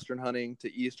from Western hunting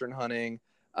to Eastern hunting,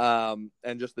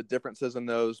 and just the differences in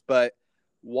those. But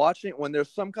watching when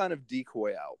there's some kind of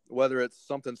decoy out, whether it's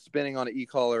something spinning on an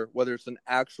e-collar, whether it's an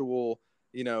actual,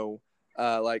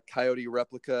 like Coyote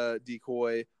replica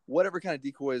decoy, whatever kind of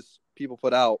decoys people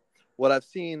put out, what I've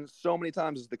seen so many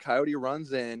times is the Coyote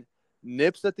runs in,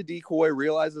 nips at the decoy,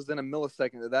 realizes in a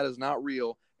millisecond that is not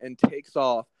real, and takes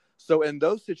off. So in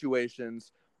those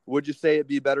situations, would you say it'd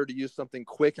be better to use something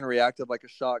quick and reactive like a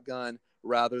shotgun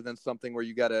rather than something where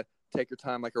you got to take your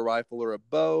time like a rifle or a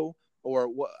bow?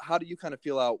 Or how do you kind of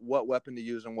feel out what weapon to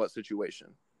use in what situation?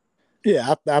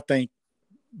 Yeah, I think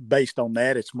based on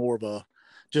that, it's more of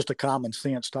just a common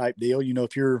sense type deal.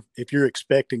 If you're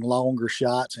expecting longer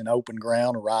shots in open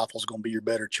ground, a rifle's going to be your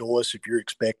better choice. If you're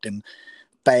expecting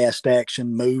fast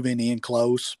action, moving in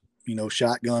close,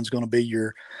 shotgun's going to be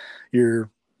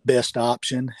your best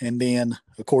option. And then,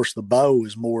 of course, the bow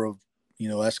is more of,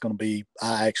 that's going to be.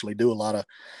 I actually do a lot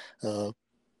of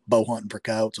bow hunting for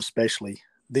coyotes, especially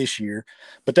this year,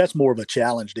 but that's more of a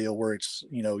challenge deal where it's,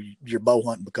 you're bow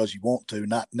hunting because you want to,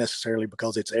 not necessarily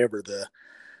because it's ever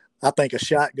I think a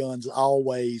shotgun's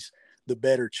always the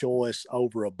better choice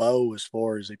over a bow as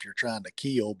far as if you're trying to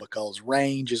kill, because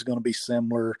range is going to be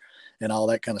similar and all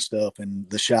that kind of stuff. And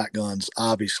the shotgun's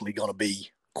obviously going to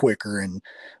be quicker and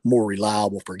more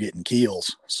reliable for getting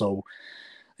kills. So,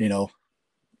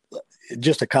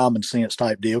 just a common sense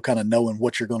type deal, kind of knowing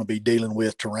what you're going to be dealing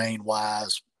with terrain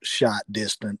wise, shot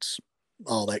distance,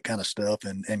 all that kind of stuff,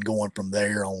 and going from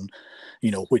there on,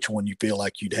 which one you feel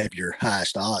like you'd have your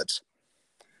highest odds.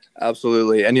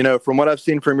 Absolutely. And, from what I've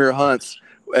seen from your hunts,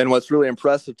 and what's really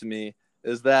impressive to me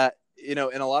is that, in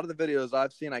a lot of the videos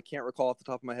I've seen, I can't recall off the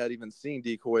top of my head even seeing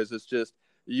decoys. It's just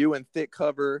you in thick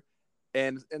cover.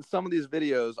 And in some of these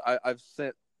videos, I've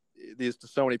sent these to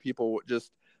so many people,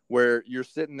 just where you're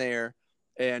sitting there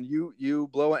and you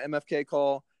blow an MFK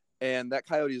call and that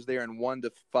coyote is there in 1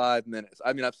 to 5 minutes.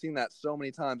 I mean, I've seen that so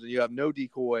many times, and you have no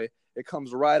decoy. It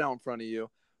comes right out in front of you.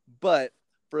 But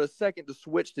for a second to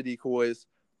switch to decoys,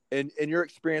 in your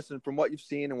experience and from what you've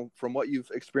seen and from what you've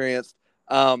experienced,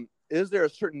 is there a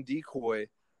certain decoy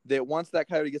that once that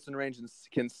coyote gets in range and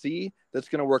can see, that's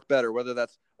going to work better, whether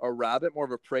that's a rabbit, more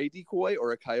of a prey decoy,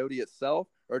 or a coyote itself,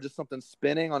 or just something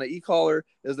spinning on an e-collar?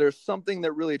 Is there something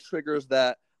that really triggers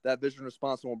that vision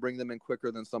response and will bring them in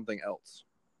quicker than something else?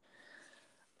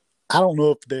 I don't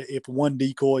know if one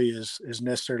decoy is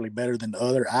necessarily better than the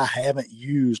other. I haven't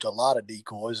used a lot of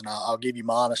decoys, and I'll give you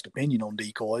my honest opinion on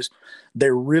decoys.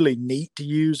 They're really neat to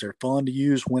use. They're fun to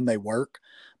use when they work.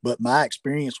 But my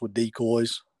experience with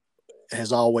decoys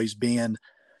has always been,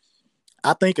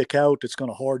 I think a coyote that's going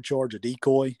to hard charge a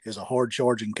decoy is a hard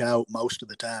charging coyote most of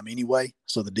the time anyway.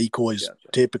 So the decoy is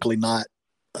typically not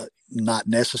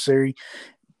necessary.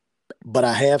 But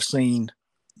I have seen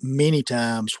many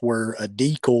times where a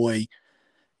decoy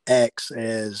acts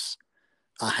as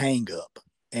a hang up,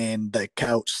 and the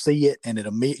coyotes see it, and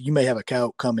you may have a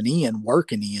coyote coming in,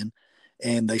 working in,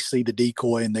 and they see the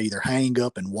decoy and they either hang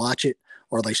up and watch it,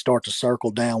 or they start to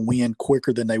circle downwind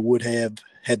quicker than they would have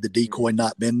had the decoy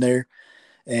not been there.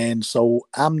 And so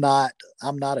I'm not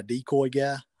a decoy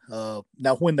guy.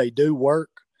 Now, when they do work,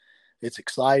 it's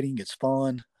exciting, it's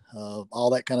fun, all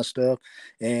that kind of stuff.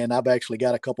 And I've actually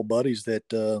got a couple buddies that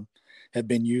have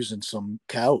been using some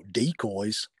coyote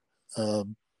decoys. Uh,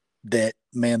 that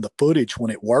man, the footage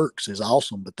when it works is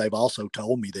awesome. But they've also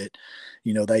told me that,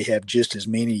 they have just as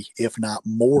many, if not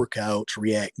more, coyotes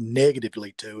react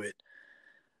negatively to it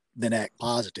than act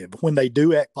positive. When they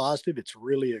do act positive, it's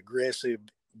really aggressive,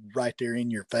 right there in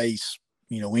your face,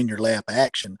 in your lap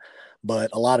action.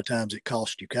 But a lot of times it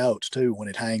costs you coyotes too when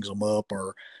it hangs them up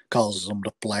or causes them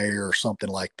to flare or something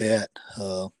like that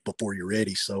before you're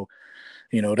ready. So,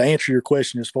 to answer your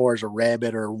question as far as a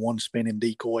rabbit or one spinning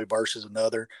decoy versus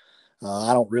another,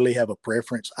 I don't really have a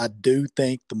preference. I do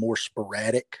think the more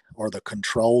sporadic or the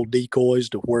controlled decoys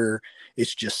to where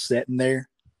it's just sitting there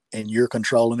and you're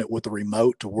controlling it with a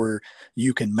remote to where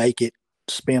you can make it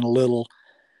spin a little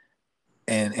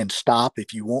and stop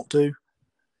if you want to.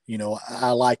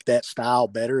 I like that style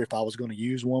better if I was going to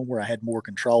use one where I had more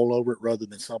control over it rather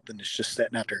than something that's just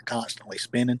sitting out there constantly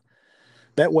spinning.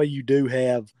 That way you do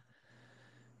have,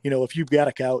 if you've got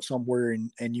a coyote somewhere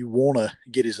and you want to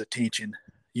get his attention,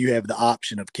 you have the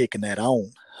option of kicking that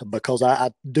on. Because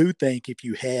I do think if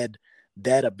you had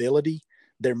that ability,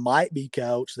 there might be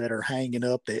coyotes that are hanging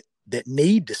up that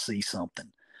need to see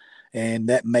something, and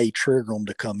that may trigger them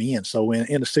to come in. So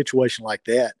in a situation like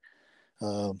that,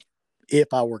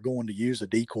 if I were going to use a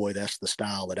decoy, that's the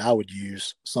style that I would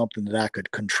use, something that I could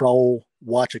control,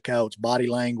 watch a coyote's body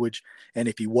language, and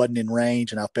if he wasn't in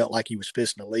range and I felt like he was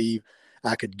fisting to leave,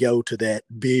 I could go to that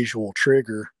visual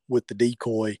trigger with the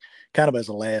decoy kind of as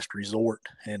a last resort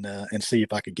and see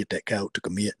if I could get that coyote to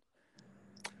commit.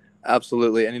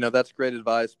 Absolutely. And, that's great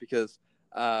advice because,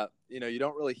 you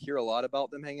don't really hear a lot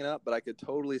about them hanging up, but I could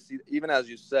totally see, even as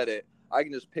you said it, I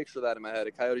can just picture that in my head.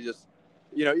 A coyote just,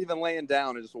 even laying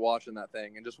down and just watching that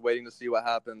thing and just waiting to see what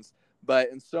happens. But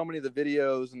in so many of the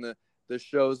videos and the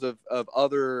shows of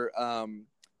other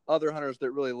hunters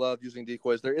that really love using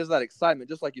decoys, there is that excitement.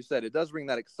 Just like you said, it does bring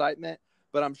that excitement,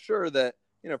 but I'm sure that,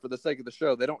 for the sake of the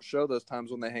show, they don't show those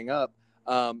times when they hang up.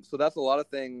 So that's a lot of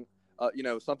thing,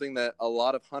 something that a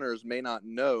lot of hunters may not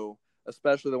know,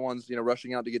 especially the ones,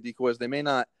 rushing out to get decoys. They may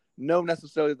not know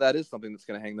necessarily that is something that's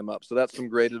going to hang them up. So that's some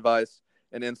great advice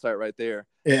and insight right there.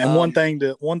 Yeah, and one thing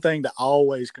to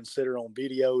always consider on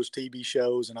videos, TV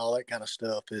shows, and all that kind of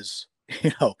stuff is,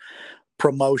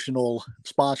 promotional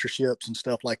sponsorships and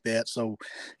stuff like that. So,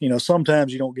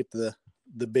 sometimes you don't get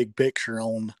the big picture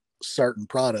on certain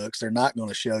products. They're not going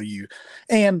to show you.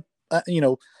 And,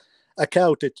 a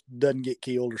coyote that doesn't get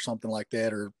killed or something like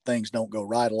that, or things don't go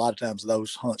right, a lot of times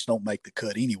those hunts don't make the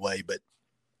cut anyway. But,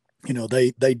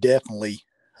 they definitely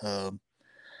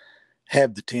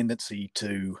have the tendency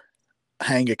to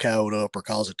hang a coyote up or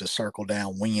cause it to circle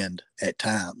downwind at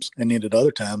times. And then at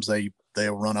other times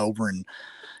they'll run over and,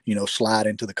 slide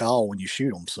into the call when you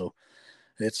shoot them. So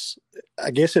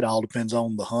I guess it all depends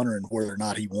on the hunter and whether or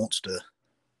not he wants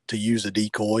to use a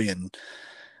decoy and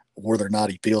whether or not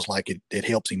he feels like it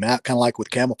helps him out. Kind of like with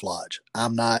camouflage. I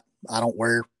don't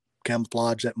wear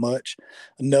camouflage that much.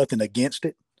 Nothing against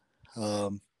it.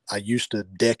 I used to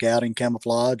deck out in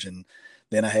camouflage, and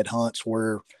then I had hunts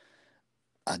where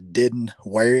I didn't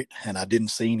wear it and I didn't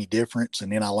see any difference.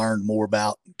 And then I learned more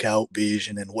about coyote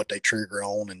vision and what they trigger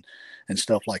on and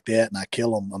stuff like that. And I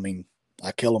kill them. I mean,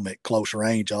 I kill them at close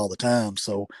range all the time.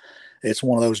 So it's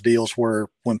one of those deals where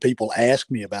when people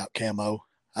ask me about camo,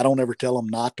 I don't ever tell them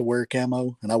not to wear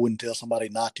camo, and I wouldn't tell somebody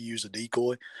not to use a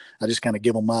decoy. I just kind of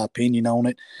give them my opinion on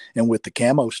it. And with the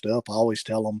camo stuff, I always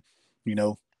tell them,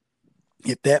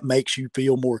 if that makes you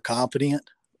feel more confident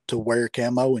to wear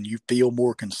camo and you feel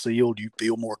more concealed, you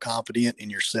feel more confident in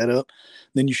your setup,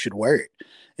 then you should wear it.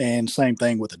 And same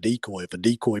thing with a decoy. If a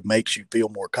decoy makes you feel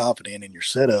more confident in your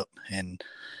setup and,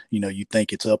 you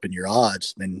think it's up in your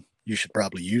odds, then you should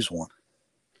probably use one.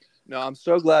 No, I'm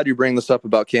so glad you bring this up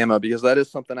about camo because that is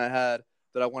something I had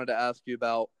that I wanted to ask you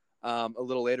about a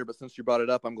little later, but since you brought it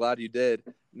up, I'm glad you did.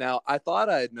 Now, I thought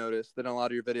I had noticed that in a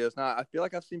lot of your videos, now I feel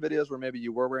like I've seen videos where maybe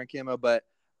you were wearing camo, but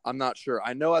I'm not sure.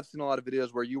 I know I've seen a lot of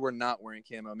videos where you were not wearing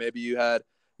camo. Maybe you had,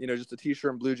 just a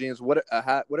t-shirt and blue jeans, a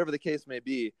hat, whatever the case may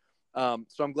be. So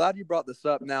I'm glad you brought this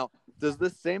up. Now, does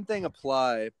this same thing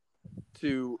apply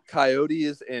to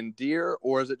coyotes and deer,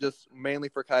 or is it just mainly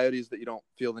for coyotes that you don't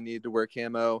feel the need to wear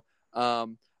camo?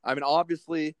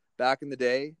 Obviously back in the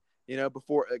day,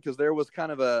 before, because there was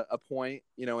kind of a point,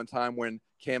 in time when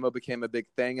camo became a big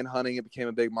thing in hunting, it became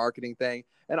a big marketing thing.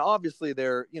 And obviously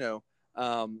there,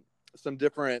 some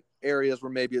different areas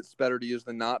where maybe it's better to use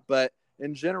than not. But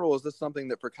in general, is this something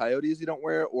that for coyotes you don't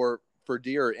wear, or for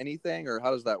deer or anything, or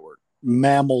how does that work?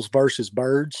 Mammals versus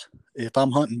birds. If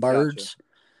I'm hunting birds,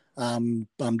 I'm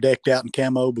decked out in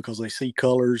camo because they see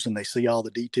colors and they see all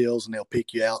the details and they'll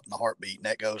pick you out in a heartbeat. And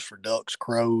that goes for ducks,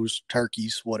 crows,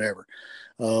 turkeys, whatever.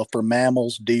 For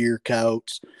mammals, deer,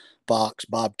 coyotes, fox,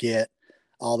 bobcat,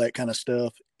 all that kind of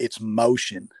stuff, it's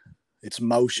motion. It's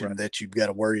motion Right. that you've got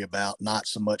to worry about, not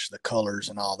so much the colors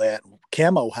and all that.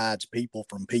 Camo hides people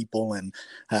from people and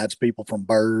hides people from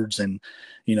birds and,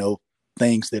 you know,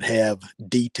 things that have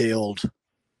detailed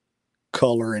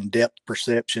color and depth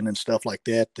perception and stuff like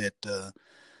that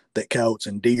that coyotes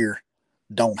and deer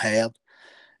don't have.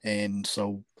 And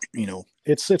so, you know,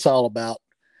 it's all about,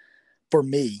 for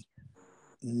me,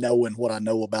 knowing what I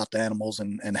know about the animals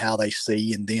and how they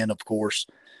see, and then of course,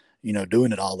 you know,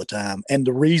 doing it all the time. And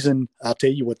the reason, I'll tell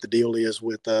you what the deal is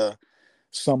with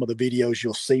some of the videos,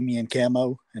 you'll see me in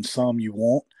camo and some you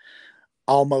won't.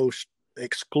 Almost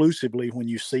exclusively when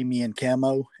you see me in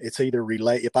camo, it's either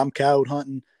relate if I'm coyote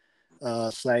hunting,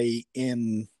 say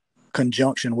in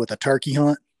conjunction with a turkey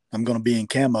hunt, I'm going to be in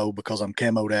camo because I'm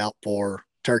camoed out for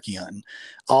turkey hunting.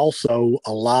 Also,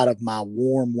 a lot of my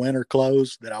warm winter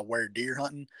clothes that I wear deer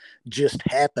hunting just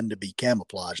happen to be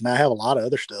camouflage. Now I have a lot of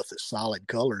other stuff that's solid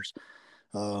colors,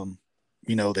 um,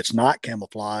 you know, that's not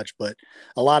camouflage. But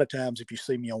a lot of times, if you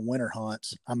see me on winter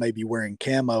hunts, I may be wearing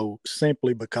camo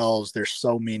simply because there's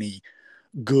so many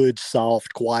good,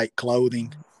 soft, white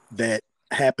clothing that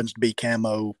happens to be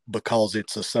camo because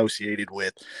it's associated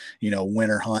with, you know,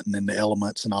 winter hunting and the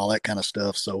elements and all that kind of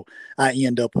stuff. So I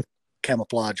end up with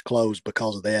camouflage clothes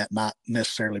because of that, not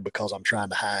necessarily because I'm trying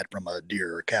to hide from a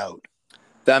deer or a coyote.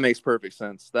 That makes perfect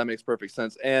sense. That makes perfect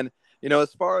sense. And, you know,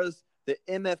 as far as the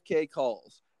MFK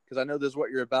calls, because I know this is what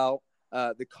you're about,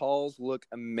 the calls look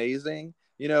amazing.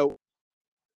 You know,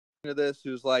 this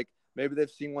who's like, maybe they've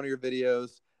seen one of your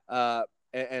videos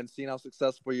and seen how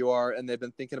successful you are, and they've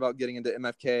been thinking about getting into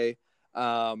MFK.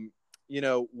 You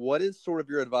know, what is sort of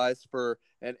your advice for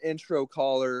an intro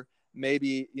caller?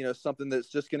 Maybe, you know, something that's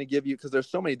just going to give you, because there's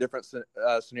so many different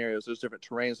scenarios. There's different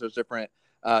terrains. There's different,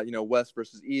 you know, west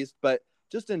versus east. But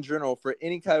just in general, for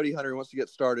any coyote hunter who wants to get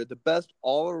started, the best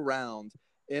all around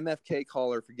MFK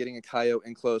caller for getting a coyote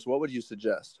in close, what would you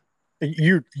suggest?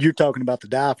 You're talking about the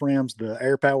diaphragms, the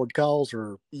air powered calls,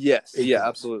 or Yes. e Yeah, calls?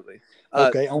 absolutely.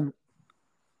 Okay,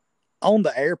 on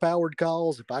the air powered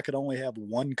calls, if I could only have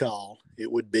one call, it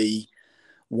would be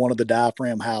one of the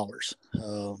diaphragm howlers.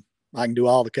 I can do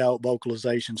all the coyote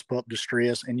vocalizations, pup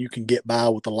distress, and you can get by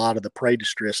with a lot of the prey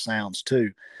distress sounds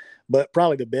too. But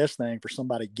probably the best thing for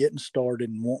somebody getting started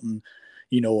and wanting,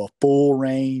 you know, a full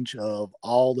range of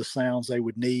all the sounds they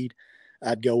would need,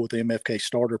 I'd go with the MFK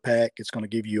starter pack. It's going to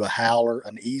give you a howler,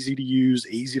 an easy to use,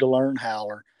 easy to learn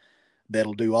howler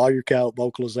that'll do all your coyote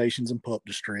vocalizations and pup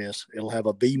distress. It'll have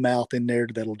a V mouth in there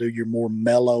that'll do your more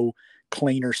mellow,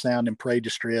 cleaner sounding prey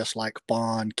distress like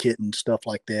fawn, kitten, stuff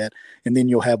like that. And then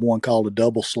you'll have one called a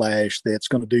double slash that's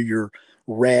going to do your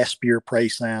raspier prey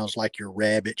sounds like your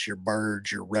rabbits, your birds,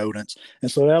 your rodents.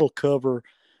 And so that'll cover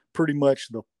pretty much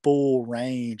the full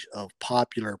range of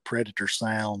popular predator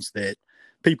sounds that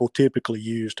people typically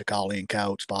use to call in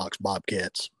coyotes, fox,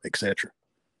 bobcats, etc.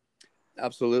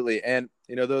 Absolutely. And,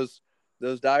 you know, those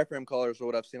diaphragm colors are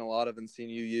what I've seen a lot of and seen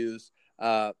you use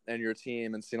and your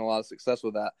team, and seen a lot of success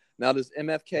with that. Now, does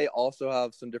MFK also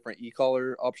have some different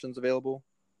e-collar options available?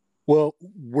 Well,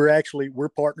 we're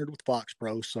partnered with Fox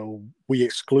Pro, so we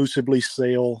exclusively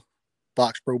sell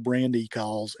Fox Pro brand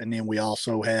e-calls, and then we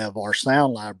also have our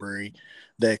sound library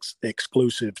that's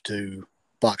exclusive to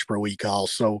Fox Pro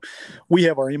e-calls. So we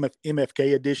have our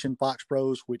MFK edition Fox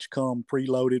Pros, which come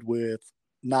preloaded with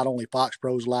not only Fox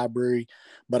Pro's library,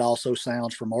 but also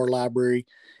sounds from our library.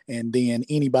 And then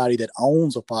anybody that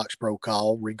owns a Fox Pro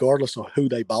call, regardless of who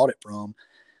they bought it from,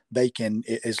 they can,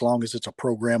 as long as it's a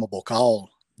programmable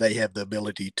call, they have the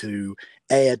ability to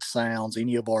add sounds,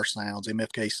 any of our sounds,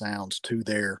 MFK sounds, to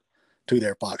their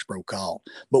Fox Pro call.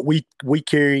 But we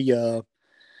carry the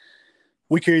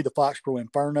Fox Pro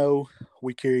Inferno,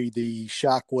 we carry the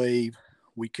Shockwave,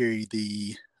 we carry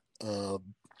the uh,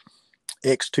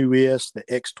 X2S, the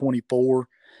X24,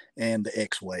 and the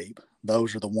X Wave.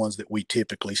 Those are the ones that we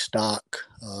typically stock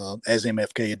as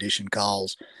MFK edition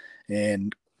calls,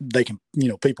 and they can, you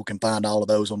know, people can find all of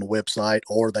those on the website,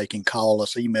 or they can call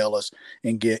us, email us,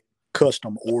 and get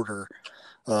custom order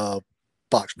uh,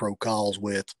 Fox Pro calls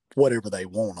with whatever they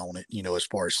want on it, you know, as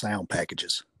far as sound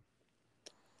packages.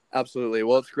 Absolutely.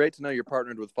 Well, it's great to know you're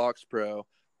partnered with Fox Pro.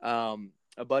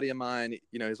 A buddy of mine,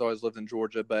 you know, he's always lived in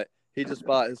Georgia, but he just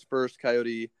bought his first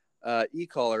Coyote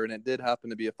e-collar, and it did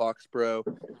happen to be a Fox Pro.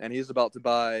 And he's about to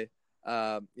buy,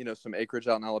 you know, some acreage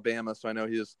out in Alabama. So I know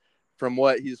he's, from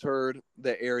what he's heard,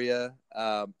 the area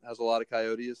has a lot of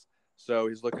coyotes. So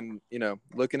he's looking into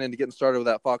getting started with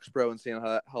that Fox Pro and seeing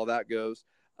how that goes.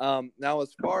 Now,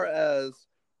 as far as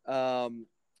the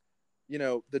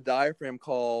diaphragm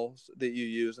calls that you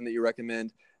use and that you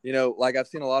recommend, like I've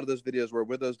seen a lot of those videos where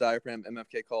with those diaphragm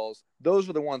MFK calls, those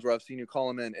are the ones where I've seen you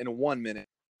call them in 1 minute,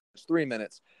 it's 3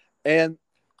 minutes. And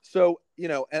so,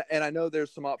 and I know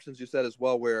there's some options you said as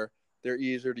well where they're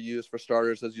easier to use for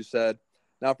starters, as you said.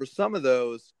 Now, for some of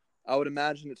those, I would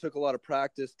imagine it took a lot of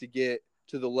practice to get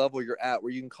to the level you're at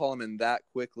where you can call them in that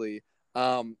quickly.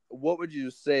 What would you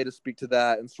say to speak to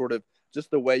that and sort of just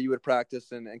the way you would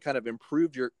practice and kind of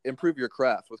improve your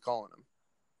craft with calling them?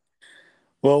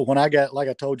 Well, like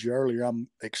I told you earlier, I'm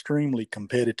extremely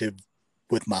competitive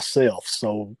with myself.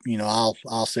 So,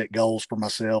 I'll set goals for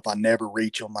myself. I never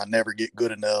reach them. I never get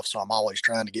good enough. So I'm always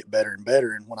trying to get better and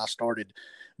better. And when I started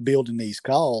building these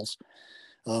calls,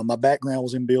 my background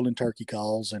was in building turkey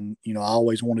calls, and I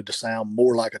always wanted to sound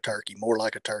more like a turkey, more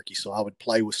like a turkey. So I would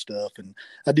play with stuff, and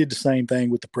I did the same thing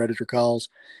with the predator calls.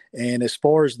 And as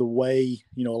far as the way,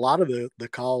 a lot of the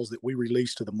calls that we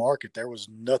released to the market, there was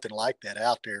nothing like that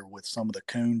out there with some of the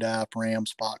coon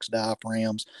diaphragms, fox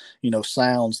diaphragms,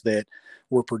 sounds that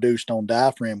were produced on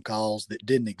diaphragm calls that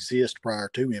didn't exist prior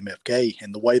to MFK.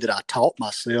 And the way that I taught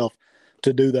myself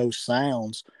to do those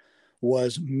sounds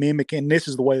was mimicking. This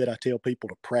is the way that I tell people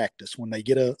to practice when they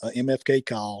get a MFK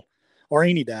call or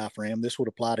any diaphragm. This would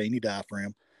apply to any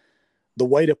diaphragm. The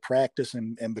way to practice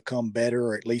and become better,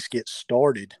 or at least get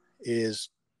started, is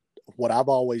what I've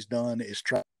always done is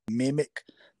try to mimic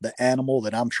the animal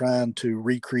that I'm trying to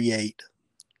recreate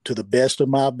to the best of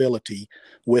my ability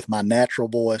with my natural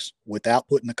voice without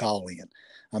putting the call in.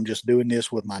 I'm just doing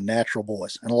this with my natural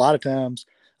voice. And a lot of times,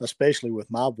 especially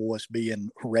with my voice being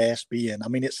raspy, and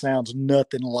it sounds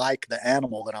nothing like the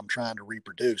animal that I'm trying to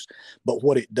reproduce. But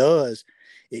what it does,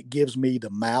 it gives me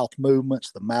the mouth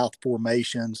movements, the mouth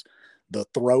formations, the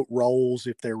throat rolls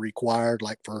if they're required,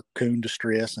 like for coon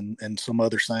distress and some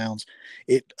other sounds.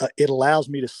 It allows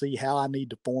me to see how I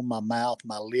need to form my mouth,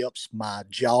 my lips, my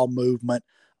jaw movement,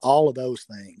 all of those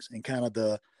things, and kind of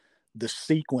the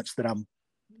sequence that I'm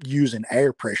using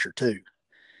air pressure too.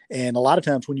 And a lot of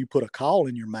times when you put a call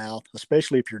in your mouth,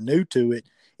 especially if you're new to it,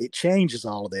 it changes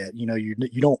all of that. You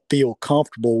don't feel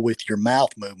comfortable with your mouth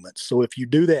movements. So if you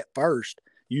do that first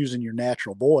using your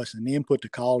natural voice and then put the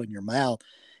call in your mouth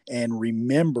and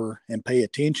remember and pay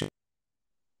attention,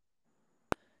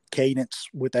 cadence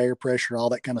with air pressure, all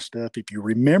that kind of stuff. If you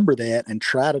remember that and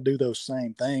try to do those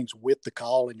same things with the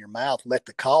call in your mouth, let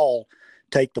the call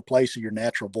take the place of your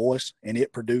natural voice and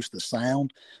it produce the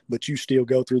sound, but you still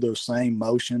go through those same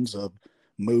motions of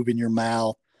moving your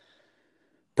mouth,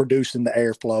 producing the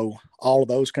airflow, all of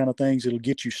those kind of things. It'll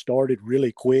get you started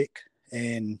really quick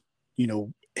and,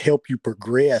 help you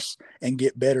progress and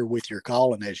get better with your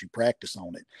calling as you practice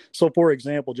on it. So for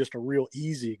example, just a real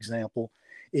easy example,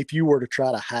 if you were to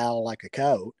try to howl like a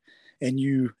coyote and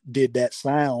you did that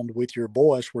sound with your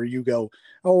voice where you go,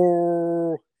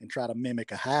 oh, and try to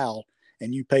mimic a howl,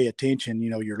 and you pay attention,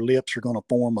 your lips are going to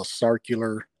form a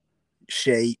circular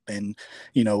shape, and,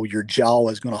 your jaw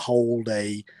is going to hold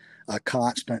a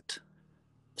constant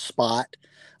spot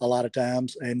a lot of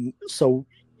times. And so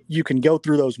you can go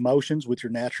through those motions with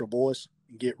your natural voice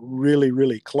and get really,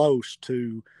 really close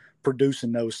to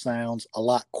producing those sounds a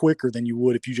lot quicker than you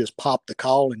would if you just popped the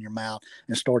call in your mouth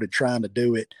and started trying to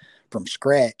do it from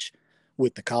scratch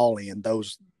with the call in.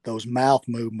 Those mouth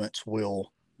movements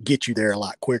will get you there a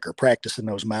lot quicker, practicing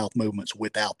those mouth movements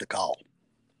without the call.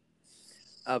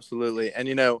 Absolutely. And,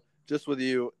 just with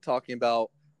you talking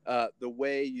about the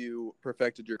way you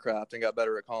perfected your craft and got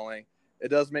better at calling, it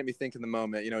does make me think in the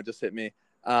moment, it just hit me.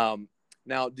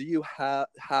 Now, do you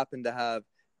happen to have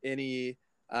any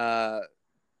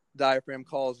diaphragm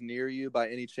calls near you by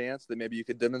any chance that maybe you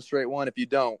could demonstrate one? If you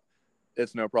don't,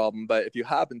 it's no problem. But if you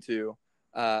happen to,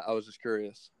 I was just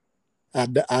curious.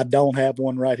 I don't have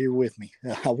one right here with me.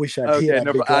 I wish I did. Okay,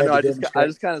 I'd be glad to demonstrate. I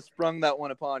just kind of sprung that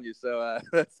one upon you, so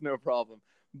that's no problem.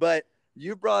 But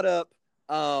you brought up,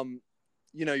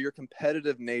 your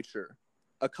competitive nature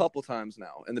a couple times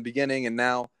now, in the beginning and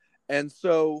now, and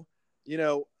so,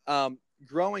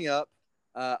 growing up,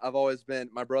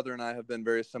 my brother and I have been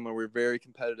very similar. We're very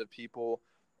competitive people.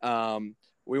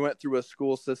 We went through a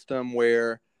school system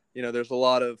where, there's a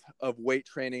lot of weight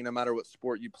training, no matter what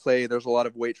sport you play. There's a lot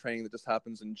of weight training that just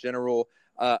happens in general.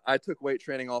 I took weight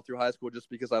training all through high school just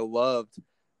because I loved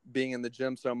being in the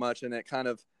gym so much. And it kind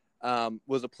of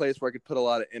was a place where I could put a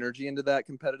lot of energy into that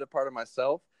competitive part of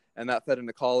myself. And that fed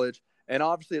into college. And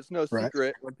obviously it's no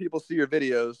secret when people see your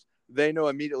videos, they know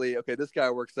immediately, okay, this guy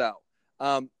works out.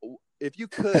 If you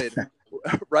could,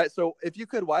 right. So if you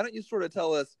could, why don't you sort of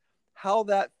tell us how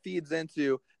that feeds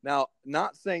into now,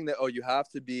 not saying that, oh, you have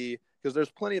to be, because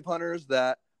there's plenty of hunters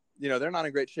that, they're not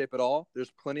in great shape at all.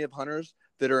 There's plenty of hunters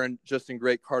that are just in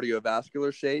great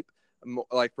cardiovascular shape,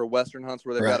 like for Western hunts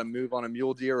where they've got to move on a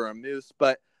mule deer or a moose.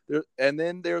 And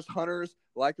then there's hunters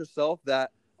like yourself that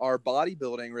are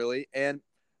bodybuilding really.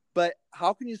 But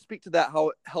how can you speak to that? How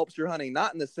it helps your hunting,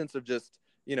 not in the sense of just,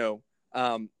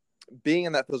 being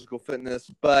in that physical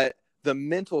fitness, but the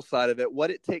mental side of it, what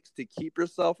it takes to keep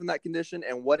yourself in that condition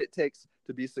and what it takes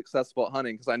to be successful at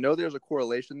hunting. Because I know there's a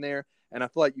correlation there, and I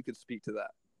feel like you could speak to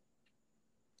that.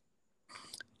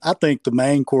 I think the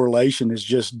main correlation is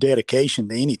just dedication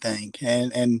to anything.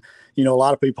 And a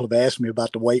lot of people have asked me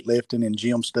about the weightlifting and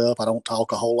gym stuff. I don't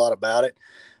talk a whole lot about it.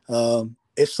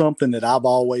 It's something that I've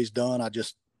always done.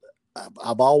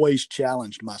 I've always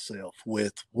challenged myself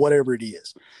with whatever it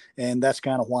is. And that's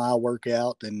kind of why I work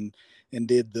out and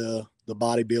did the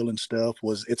bodybuilding stuff.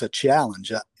 It's a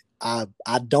challenge. I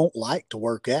don't like to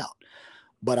work out,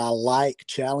 but I like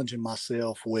challenging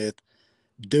myself with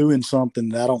doing something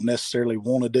that I don't necessarily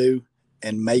want to do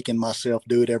and making myself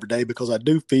do it every day, because I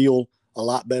do feel a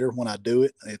lot better when I do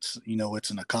it. It's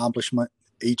an accomplishment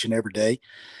each and every day.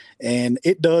 And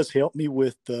it does help me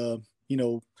with,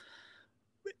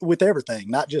 with everything,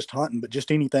 not just hunting, but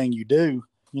just anything you do.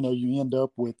 You end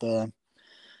up with,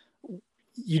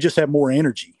 you just have more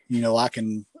energy. I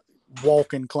can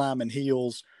walk and climbing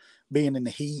hills, being in the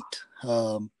heat,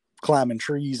 climbing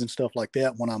trees and stuff like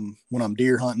that when I'm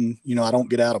deer hunting. I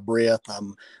don't get out of breath.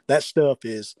 That stuff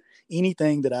is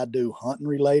anything that I do hunting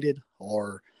related,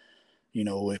 or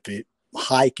if it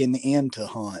hiking in to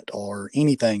hunt or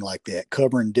anything like that,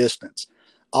 covering distance,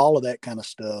 all of that kind of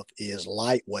stuff is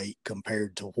lightweight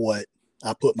compared to what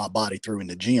I put my body through in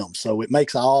the gym. So it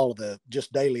makes all of the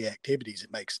just daily activities,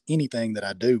 it makes anything that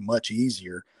I do much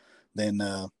easier than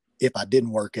if I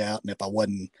didn't work out and if I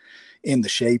wasn't in the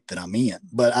shape that I'm in.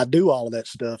 But I do all of that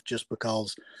stuff just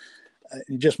because,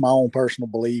 just my own personal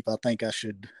belief. I think I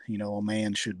should, a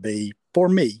man should be, for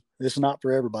me, this is not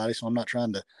for everybody, so I'm not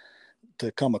trying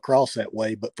to come across that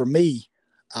way. But for me,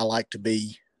 I like to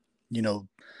be,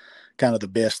 kind of the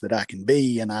best that I can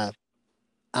be. And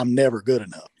I'm never good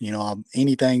enough.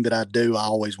 Anything that I do, I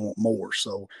always want more.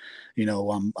 So,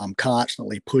 I'm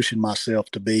constantly pushing myself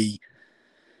to be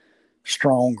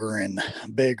stronger and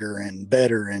bigger and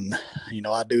better. And,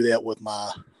 I do that with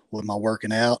my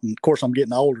working out. And of course I'm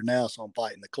getting older now, so I'm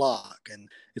fighting the clock and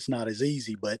it's not as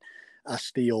easy, but I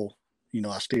still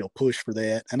push for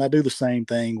that. And I do the same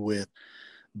thing with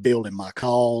building my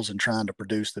calls and trying to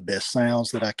produce the best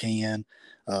sounds that I can.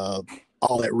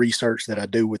 All that research that I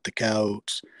do with the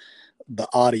coyotes, the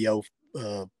audio,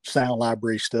 sound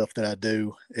library stuff that I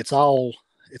do, it's all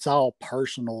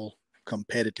personal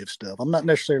competitive stuff. I'm not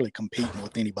necessarily competing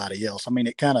with anybody else. I mean,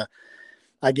 it kind of,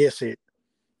 I guess it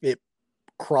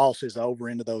crosses over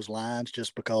into those lines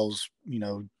just because,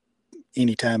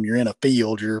 anytime you're in a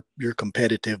field, you're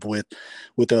competitive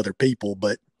with other people,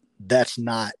 but that's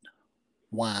not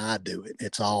why I do it.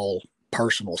 It's all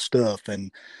personal stuff.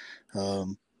 And,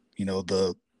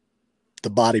 the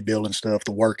bodybuilding stuff,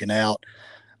 the working out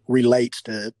relates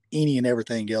to any and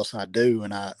everything else I do.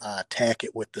 And I attack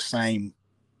it with the same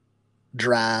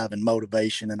drive and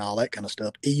motivation and all that kind of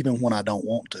stuff, even when I don't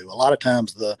want to. A lot of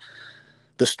times the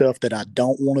stuff that I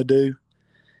don't want to do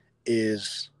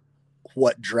is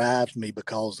what drives me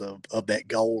because of that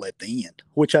goal at the end,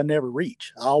 which I never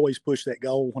reach. I always push that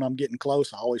goal when I'm getting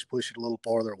close. I always push it a little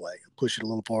farther away,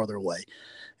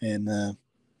 And,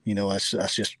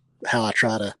 that's just how I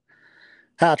try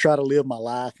to live my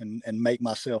life and make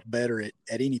myself better at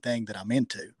anything that I'm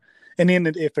into. And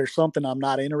then if there's something I'm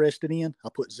not interested in, I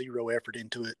put zero effort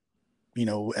into it,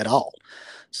 at all.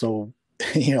 So,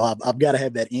 I've got to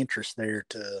have that interest there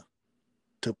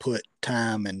to put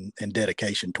time and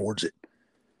dedication towards it.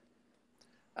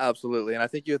 Absolutely. And I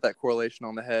think you hit that correlation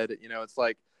on the head. It's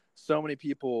like so many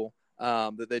people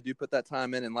that they do put that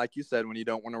time in. And like you said, when you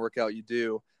don't want to work out, you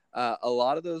do. A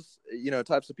lot of those,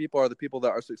 types of people are the people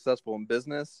that are successful in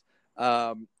business.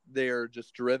 They're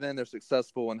just driven. They're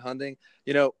successful in hunting.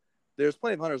 There's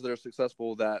plenty of hunters that are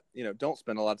successful that, don't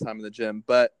spend a lot of time in the gym.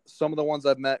 But some of the ones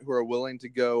I've met who are willing to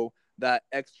go that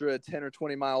extra 10 or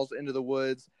 20 miles into the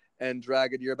woods and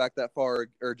drag a deer back that far,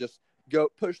 or just go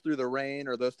push through the rain,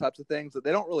 or those types of things that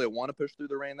they don't really want to push through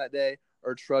the rain that day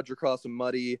or trudge across a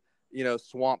muddy,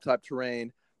 swamp type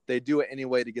terrain. They do it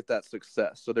anyway to get that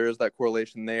success. So there is that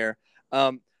correlation there.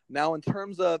 Now, in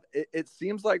terms of, it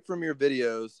seems like from your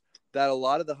videos that a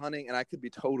lot of the hunting, and I could be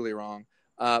totally wrong,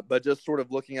 but just sort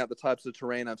of looking at the types of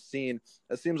terrain I've seen,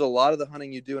 it seems a lot of the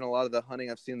hunting you do and a lot of the hunting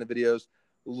I've seen in the videos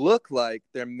look like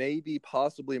there may be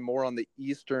possibly more on the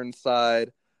eastern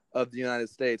side of the United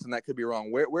States, and that could be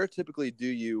wrong. Where typically do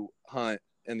you hunt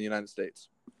in the United States?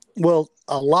 Well,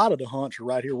 a lot of the hunts are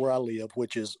right here where I live,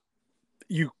 which is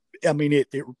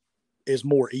it is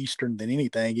more eastern than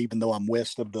anything, even though I'm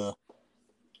west of the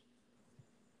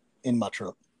in my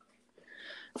truck.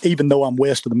 Even though I'm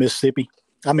west of the Mississippi,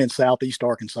 I'm in southeast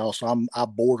Arkansas, so I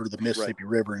border the Mississippi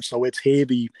River, and so it's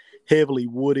heavily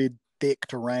wooded, thick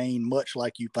terrain, much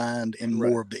like you find in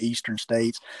more of the eastern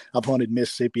states. I've hunted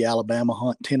Mississippi, Alabama,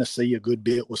 hunt Tennessee a good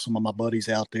bit with some of my buddies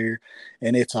out there,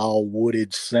 and it's all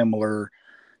wooded, similar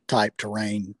type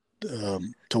terrain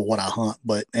to what I hunt.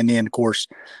 And then of course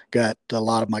got a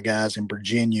lot of my guys in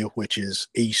Virginia, which is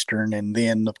eastern, and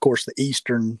then of course the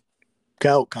eastern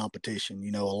coyote competition.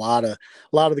 A lot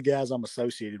of the guys I'm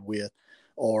associated with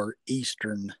are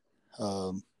eastern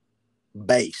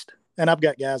based, and I've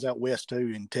got guys out west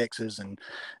too in Texas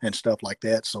and stuff like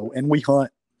that. So, and we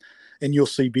hunt, and you'll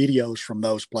see videos from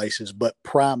those places, but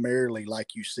primarily,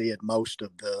 like you said, most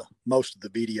of the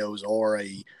videos are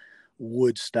a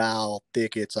wood style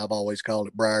thickets. I've always called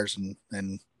it briars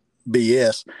and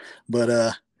BS,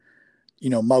 but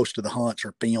most of the hunts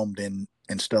are filmed in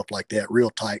and stuff like that, real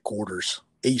tight quarters,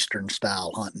 eastern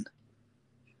style hunting.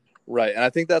 Right, and I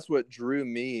think that's what drew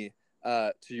me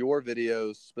to your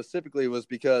videos specifically, was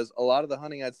because a lot of the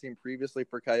hunting I'd seen previously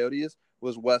for coyotes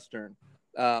was western.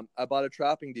 I bought a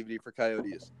trapping DVD for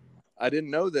coyotes. I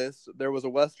didn't know this. There was a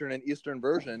western and eastern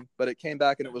version, but it came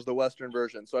back and it was the western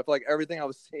version. So I feel like everything I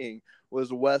was seeing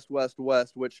was west,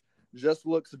 which just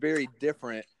looks very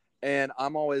different. And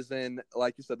I'm always in,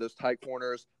 like you said, those tight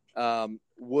corners,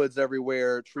 woods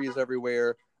everywhere, trees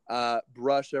everywhere,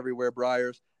 brush everywhere,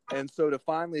 briars. And so to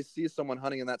finally see someone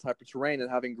hunting in that type of terrain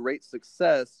and having great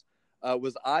success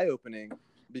was eye-opening,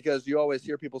 because you always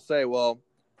hear people say, well,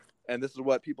 and this is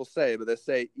what people say, but they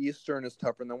say Eastern is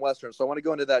tougher than Western. So I want to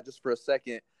go into that just for a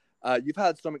second. You've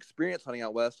had some experience hunting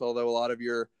out west, although a lot of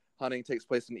your hunting takes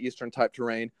place in Eastern type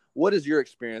terrain. What is your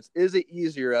experience? Is it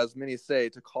easier, as many say,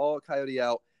 to call a coyote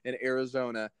out in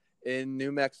Arizona, in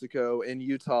New Mexico, in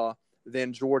Utah,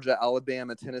 than Georgia,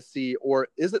 Alabama, Tennessee? Or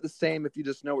is it the same if you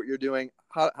just know what you're doing?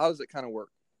 How does it kind of work?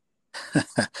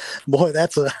 Boy,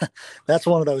 that's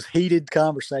one of those heated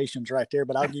conversations right there,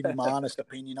 but I'll give you my honest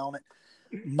opinion on it.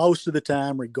 Most of the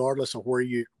time, regardless of where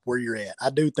you're at,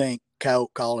 I do think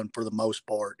coyote calling for the most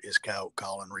part is coyote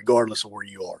calling, regardless of where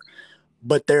you are.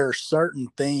 But there are certain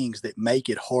things that make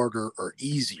it harder or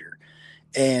easier,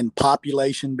 and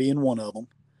population being one of them.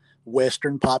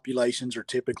 Western populations are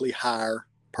typically higher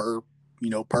per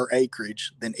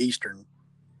acreage than eastern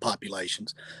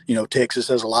populations. Texas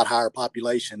has a lot higher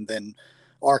population than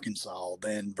Arkansas,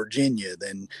 than Virginia,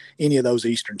 than any of those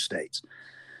eastern states.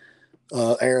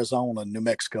 Arizona, New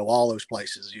Mexico, all those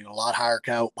places, a lot higher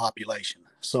coyote population.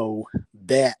 So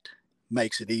that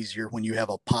makes it easier when you have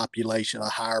a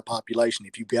higher population.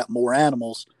 If you've got more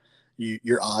animals,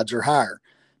 your odds are higher.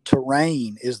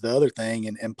 Terrain is the other thing,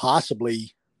 and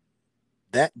possibly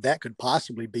that could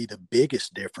possibly be the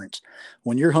biggest difference.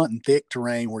 When you're hunting thick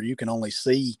terrain where you can only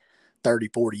see 30,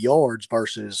 40 yards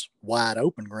versus wide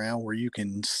open ground where you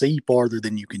can see farther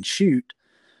than you can shoot,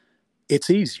 it's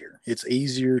easier. It's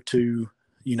easier to,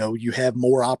 you have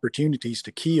more opportunities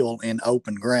to kill in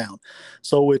open ground.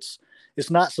 So it's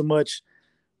not so much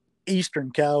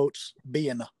eastern coyotes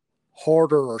being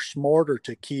harder or smarter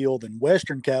to kill than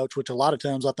western coyotes, which a lot of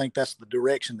times I think that's the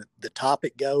direction that the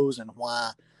topic goes, and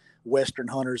why western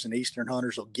hunters and eastern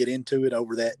hunters will get into it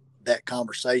over that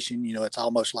conversation. It's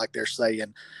almost like they're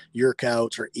saying your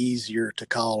coyotes are easier to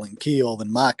call and kill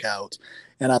than my coyotes.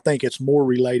 And I think it's more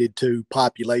related to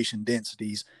population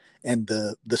densities and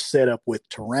the setup with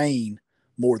terrain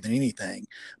more than anything.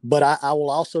 But I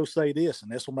will also say this,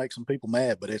 and this will make some people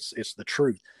mad, but it's the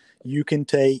truth. You can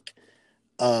take,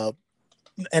 and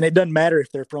it doesn't matter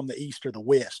if they're from the east or the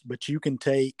west, but you can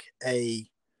take a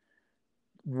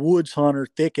woods hunter,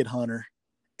 thicket hunter,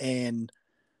 and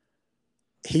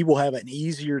he will have an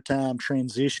easier time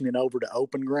transitioning over to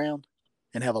open ground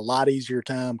and have a lot easier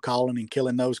time calling and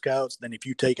killing those coyotes than if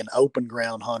you take an open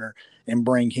ground hunter and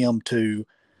bring him to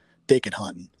thicket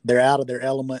hunting. They're out of their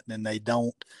element, and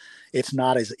it's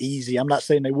not as easy. I'm not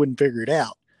saying they wouldn't figure it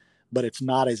out, but it's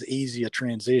not as easy a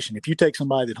transition. If you take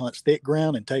somebody that hunts thick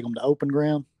ground and take them to open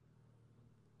ground,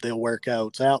 they'll wear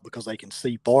coyotes out because they can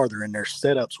see farther in their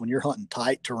setups. When you're hunting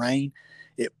tight terrain,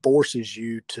 it forces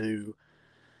you to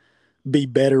be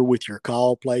better with your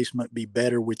call placement, be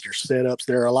better with your setups.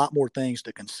 There are a lot more things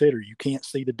to consider. You can't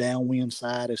see the downwind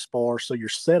side as far, so your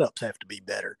setups have to be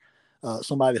better.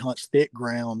 Somebody that hunts thick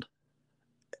ground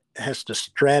has to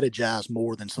strategize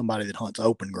more than somebody that hunts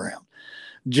open ground.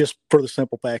 just for the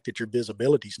simple fact that your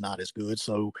visibility is not as good.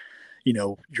 So,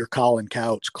 you're calling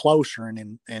coyotes closer,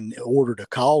 and in order to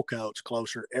call coyotes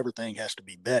closer, everything has to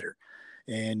be better.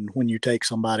 And when you take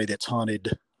somebody that's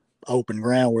hunted open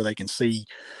ground where they can see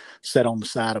set on the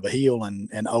side of a hill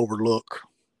and overlook,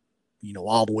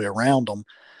 all the way around them,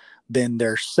 then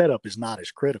their setup is not as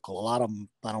critical. A lot of them,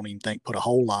 I don't even think, put a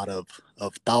whole lot of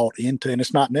thought into, and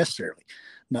it's not necessarily.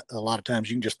 A lot of times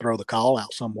you can just throw the call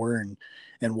out somewhere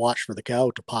and watch for the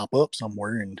cow to pop up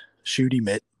somewhere and shoot him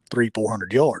at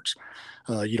 300-400 yards.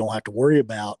 You don't have to worry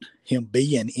about him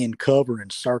being in cover and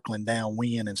circling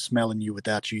downwind and smelling you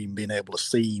without you even being able to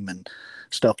see him and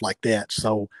stuff like that.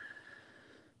 So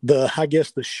I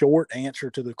guess the short answer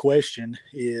to the question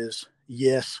is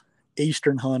yes,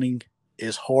 Eastern hunting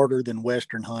is harder than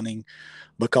Western hunting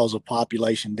because of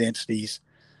population densities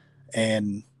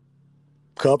and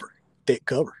thick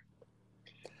cover.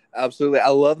 Absolutely. I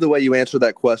love the way you answered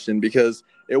that question because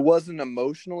it wasn't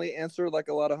emotionally answered like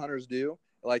a lot of hunters do.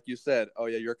 Like you said, oh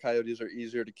yeah, your coyotes are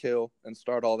easier to kill and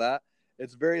start all that.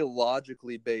 It's very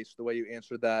logically based the way you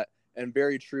answered that, and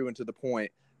very true and to the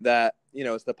point that,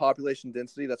 it's the population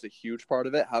density that's a huge part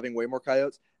of it, having way more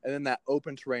coyotes, and then that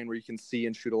open terrain where you can see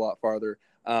and shoot a lot farther.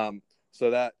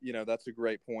 So that, that's a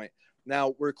great point.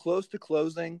 Now we're close to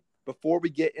closing. Before we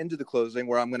get into the closing,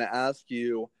 where I'm going to ask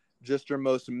you just your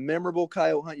most memorable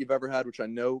coyote hunt you've ever had, which I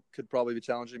know could probably be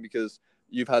challenging because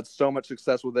you've had so much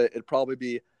success with it. It'd probably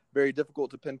be very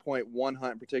difficult to pinpoint one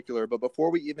hunt in particular. But before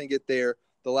we even get there,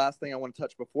 the last thing I want to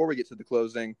touch before we get to the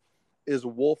closing is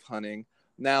wolf hunting.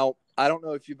 Now, I don't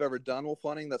know if you've ever done wolf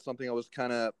hunting. That's something I was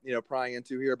kind of, prying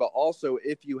into here. But also,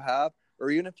 if you have, or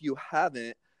even if you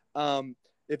haven't,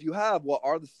 if you have, what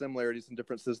are the similarities and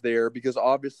differences there? Because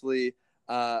obviously,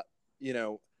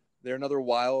 they're another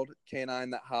wild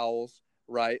canine that howls,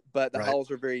 right? But the Right.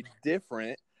 howls are very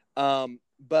different.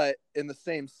 But in the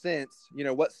same sense,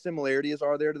 what similarities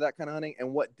are there to that kind of hunting,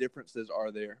 and what differences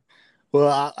are there?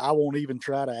 Well, I won't even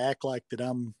try to act like that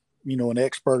I'm, an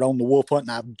expert on the wolf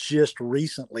hunting. I've just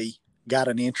recently got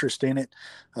an interest in it.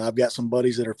 I've got some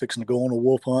buddies that are fixing to go on a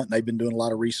wolf hunt, and they've been doing a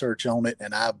lot of research on it,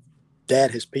 and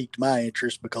that has piqued my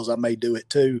interest because I may do it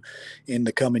too in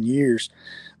the coming years.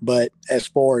 But as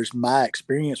far as my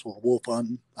experience with wolf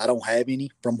hunting, I don't have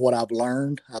any. From what I've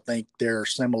learned, I think there are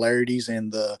similarities in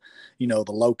the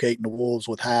locating the wolves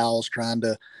with howls, trying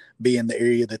to be in the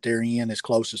area that they're in as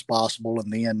close as possible,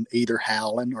 and then either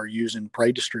howling or using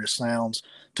prey distress sounds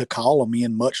to call them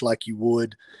in, much like you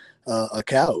would a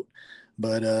coyote.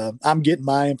 But I'm getting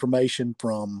my information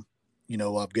from,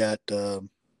 I've got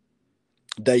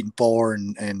Dayton Farr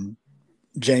and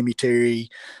Jamie Terry,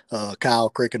 Kyle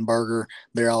Krickenberger.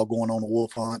 They're all going on a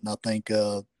wolf hunt, and I think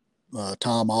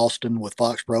Tom Austin with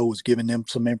Fox Pro was giving them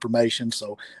some information.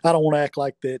 So I don't want to act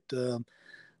like that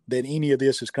that any of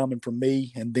this is coming from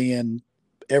me. And then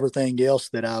everything else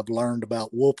that I've learned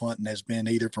about wolf hunting has been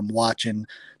either from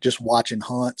just watching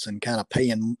hunts and kind of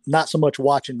paying, not so much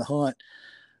watching the hunt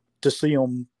to see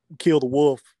them kill the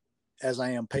wolf as I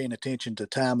am paying attention to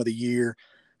time of the year,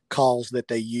 calls that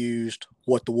they used,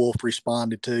 what the wolf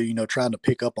responded to, trying to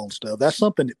pick up on stuff. That's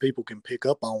something that people can pick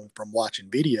up on from watching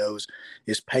videos,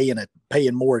 is paying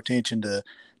more attention to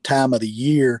time of the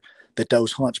year that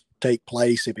those hunts take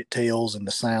place, if it tells, and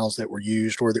the sounds that were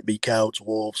used, whether it be coyotes,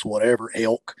 wolves, whatever,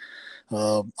 elk,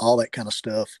 all that kind of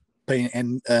stuff.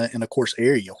 And of course,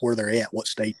 area where they're at, what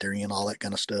state they're in, all that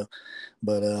kind of stuff.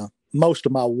 But most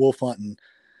of my wolf hunting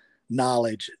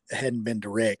knowledge hadn't been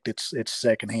direct. It's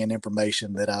secondhand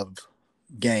information that I've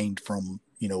gained from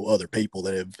other people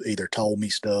that have either told me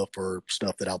stuff or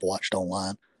stuff that I've watched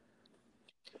online.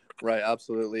 Right,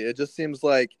 absolutely. It just seems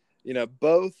like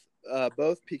both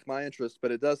pique my interest,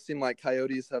 but it does seem like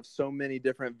coyotes have so many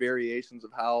different variations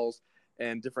of howls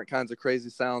and different kinds of crazy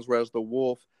sounds, whereas the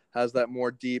wolf has that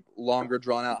more deep, longer,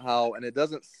 drawn out howl. And it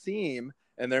doesn't seem,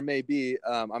 and there may be,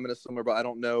 I'm going to assume, but I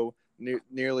don't know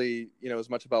nearly as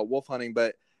much about wolf hunting,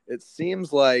 but it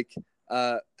seems like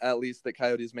at least that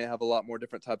coyotes may have a lot more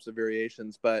different types of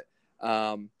variations. But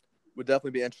would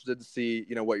definitely be interested to see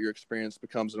what your experience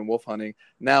becomes in wolf hunting.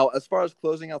 Now, as far as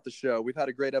closing out the show, we've had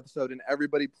a great episode, and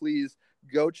everybody please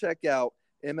go check out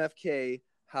MFK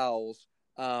howls,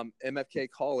 MFK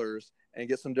collars, and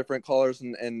get some different collars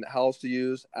and howls to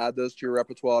use. Add those to your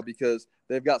repertoire because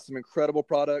they've got some incredible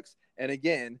products. And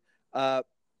again,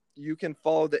 you can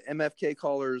follow the MFK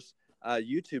collars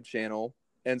YouTube channel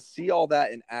and see all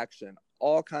that in action,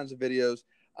 all kinds of videos,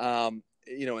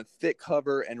 in thick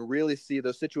cover, and really see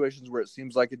those situations where it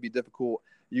seems like it'd be difficult.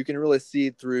 You can really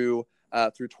see through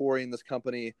Torry and this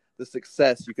company, the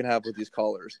success you can have with these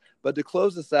collars. But to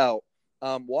close this out,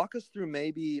 walk us through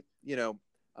maybe,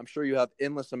 I'm sure you have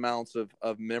endless amounts of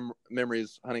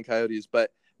memories hunting coyotes,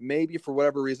 but maybe for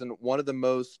whatever reason, one of the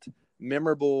most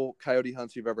memorable coyote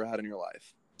hunts you've ever had in your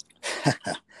life.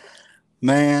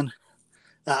 Man,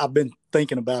 I've been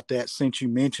thinking about that since you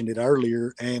mentioned it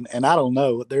earlier, and I don't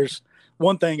know. There's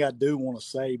one thing I do want to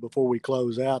say before we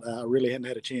close out. I really hadn't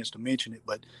had a chance to mention it,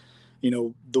 but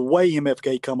the way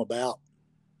MFK come about,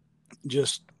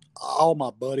 just all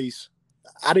my buddies.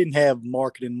 I didn't have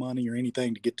marketing money or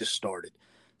anything to get this started,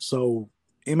 so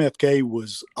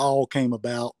MFK came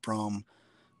about from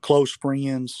close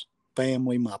friends,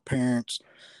 family, my parents.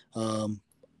 And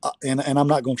I'm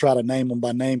not going to try to name them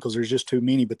by name because there's just too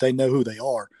many, but they know who they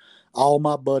are. All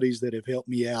my buddies that have helped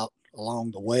me out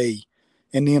along the way.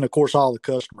 And then, of course, all the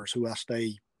customers who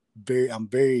I'm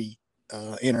very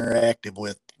interactive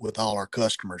with all our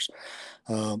customers.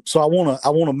 So I want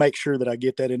to make sure that I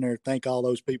get that in there. Thank all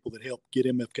those people that helped get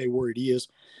MFK where it is.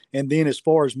 And then as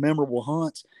far as memorable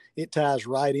hunts, it ties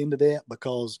right into that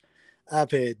because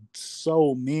I've had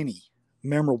so many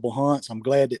memorable hunts. I'm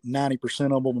glad that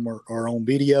 90% of them are on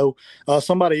video.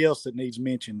 Somebody else that needs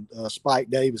mentioned, Spike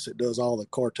Davis, that does all the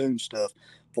cartoon stuff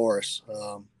for us.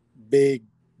 Big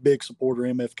supporter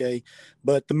of MFK.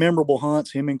 But the memorable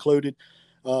hunts, him included,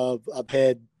 I've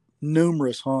had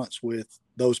numerous hunts with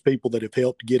those people that have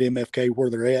helped get MFK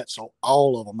where they're at. So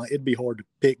all of them, it'd be hard to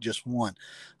pick just one.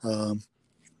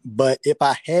 But if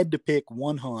I had to pick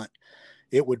one hunt,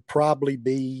 it would probably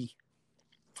be,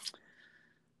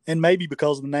 and maybe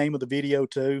because of the name of the video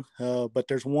too, but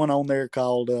there's one on there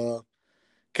called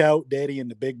Coyote Daddy and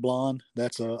the Big Blonde.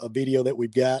 That's a video that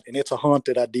we've got, and it's a hunt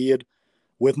that I did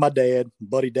with my dad.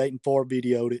 Buddy Dayton Farr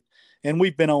videoed it, and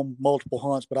we've been on multiple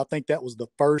hunts, but I think that was the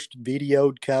first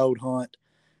videoed coyote hunt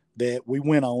that we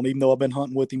went on, even though I've been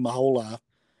hunting with him my whole life.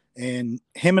 And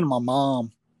him and my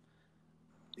mom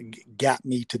got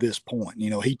me to this point.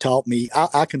 He taught me,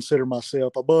 I consider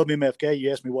myself above MFK.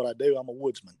 You ask me what I do, I'm a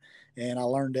woodsman. And I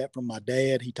learned that from my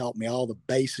dad. He taught me all the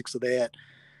basics of that,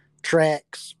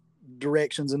 tracks,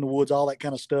 directions in the woods, all that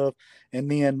kind of stuff. And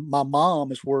then my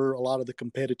mom is where a lot of the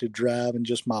competitive drive and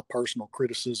just my personal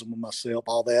criticism of myself,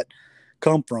 all that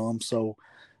come from. So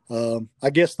I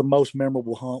guess the most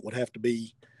memorable hunt would have to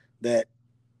be that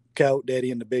Coyote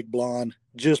Daddy and the Big Blonde,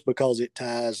 just because it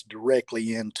ties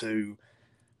directly into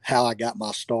how I got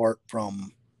my start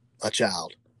from a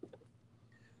child.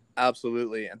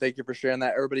 Absolutely. And thank you for sharing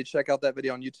that. Everybody check out that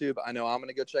video on YouTube. I know I'm going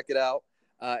to go check it out.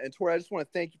 And Torry, I just want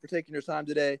to thank you for taking your time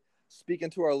today,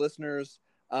 speaking to our listeners.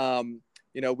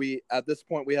 We, at this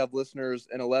point, we have listeners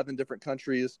in 11 different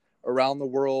countries around the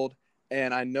world.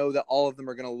 And I know that all of them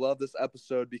are going to love this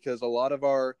episode because a lot of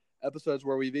our episodes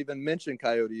where we've even mentioned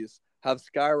coyotes have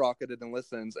skyrocketed in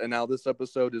listens. And now this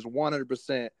episode is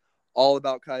 100% all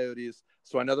about coyotes.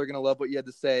 So I know they're going to love what you had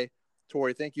to say.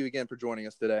 Torry, thank you again for joining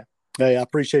us today. Hey, I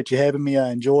appreciate you having me.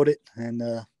 I enjoyed it. And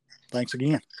thanks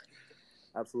again.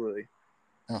 Absolutely.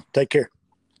 Take care.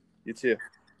 You too.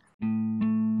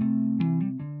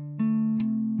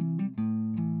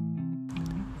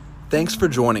 Thanks for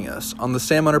joining us on the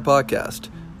Sam Hunter Podcast,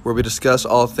 where we discuss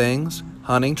all things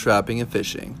hunting, trapping, and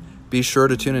fishing. Be sure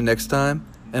to tune in next time,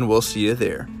 and we'll see you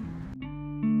there.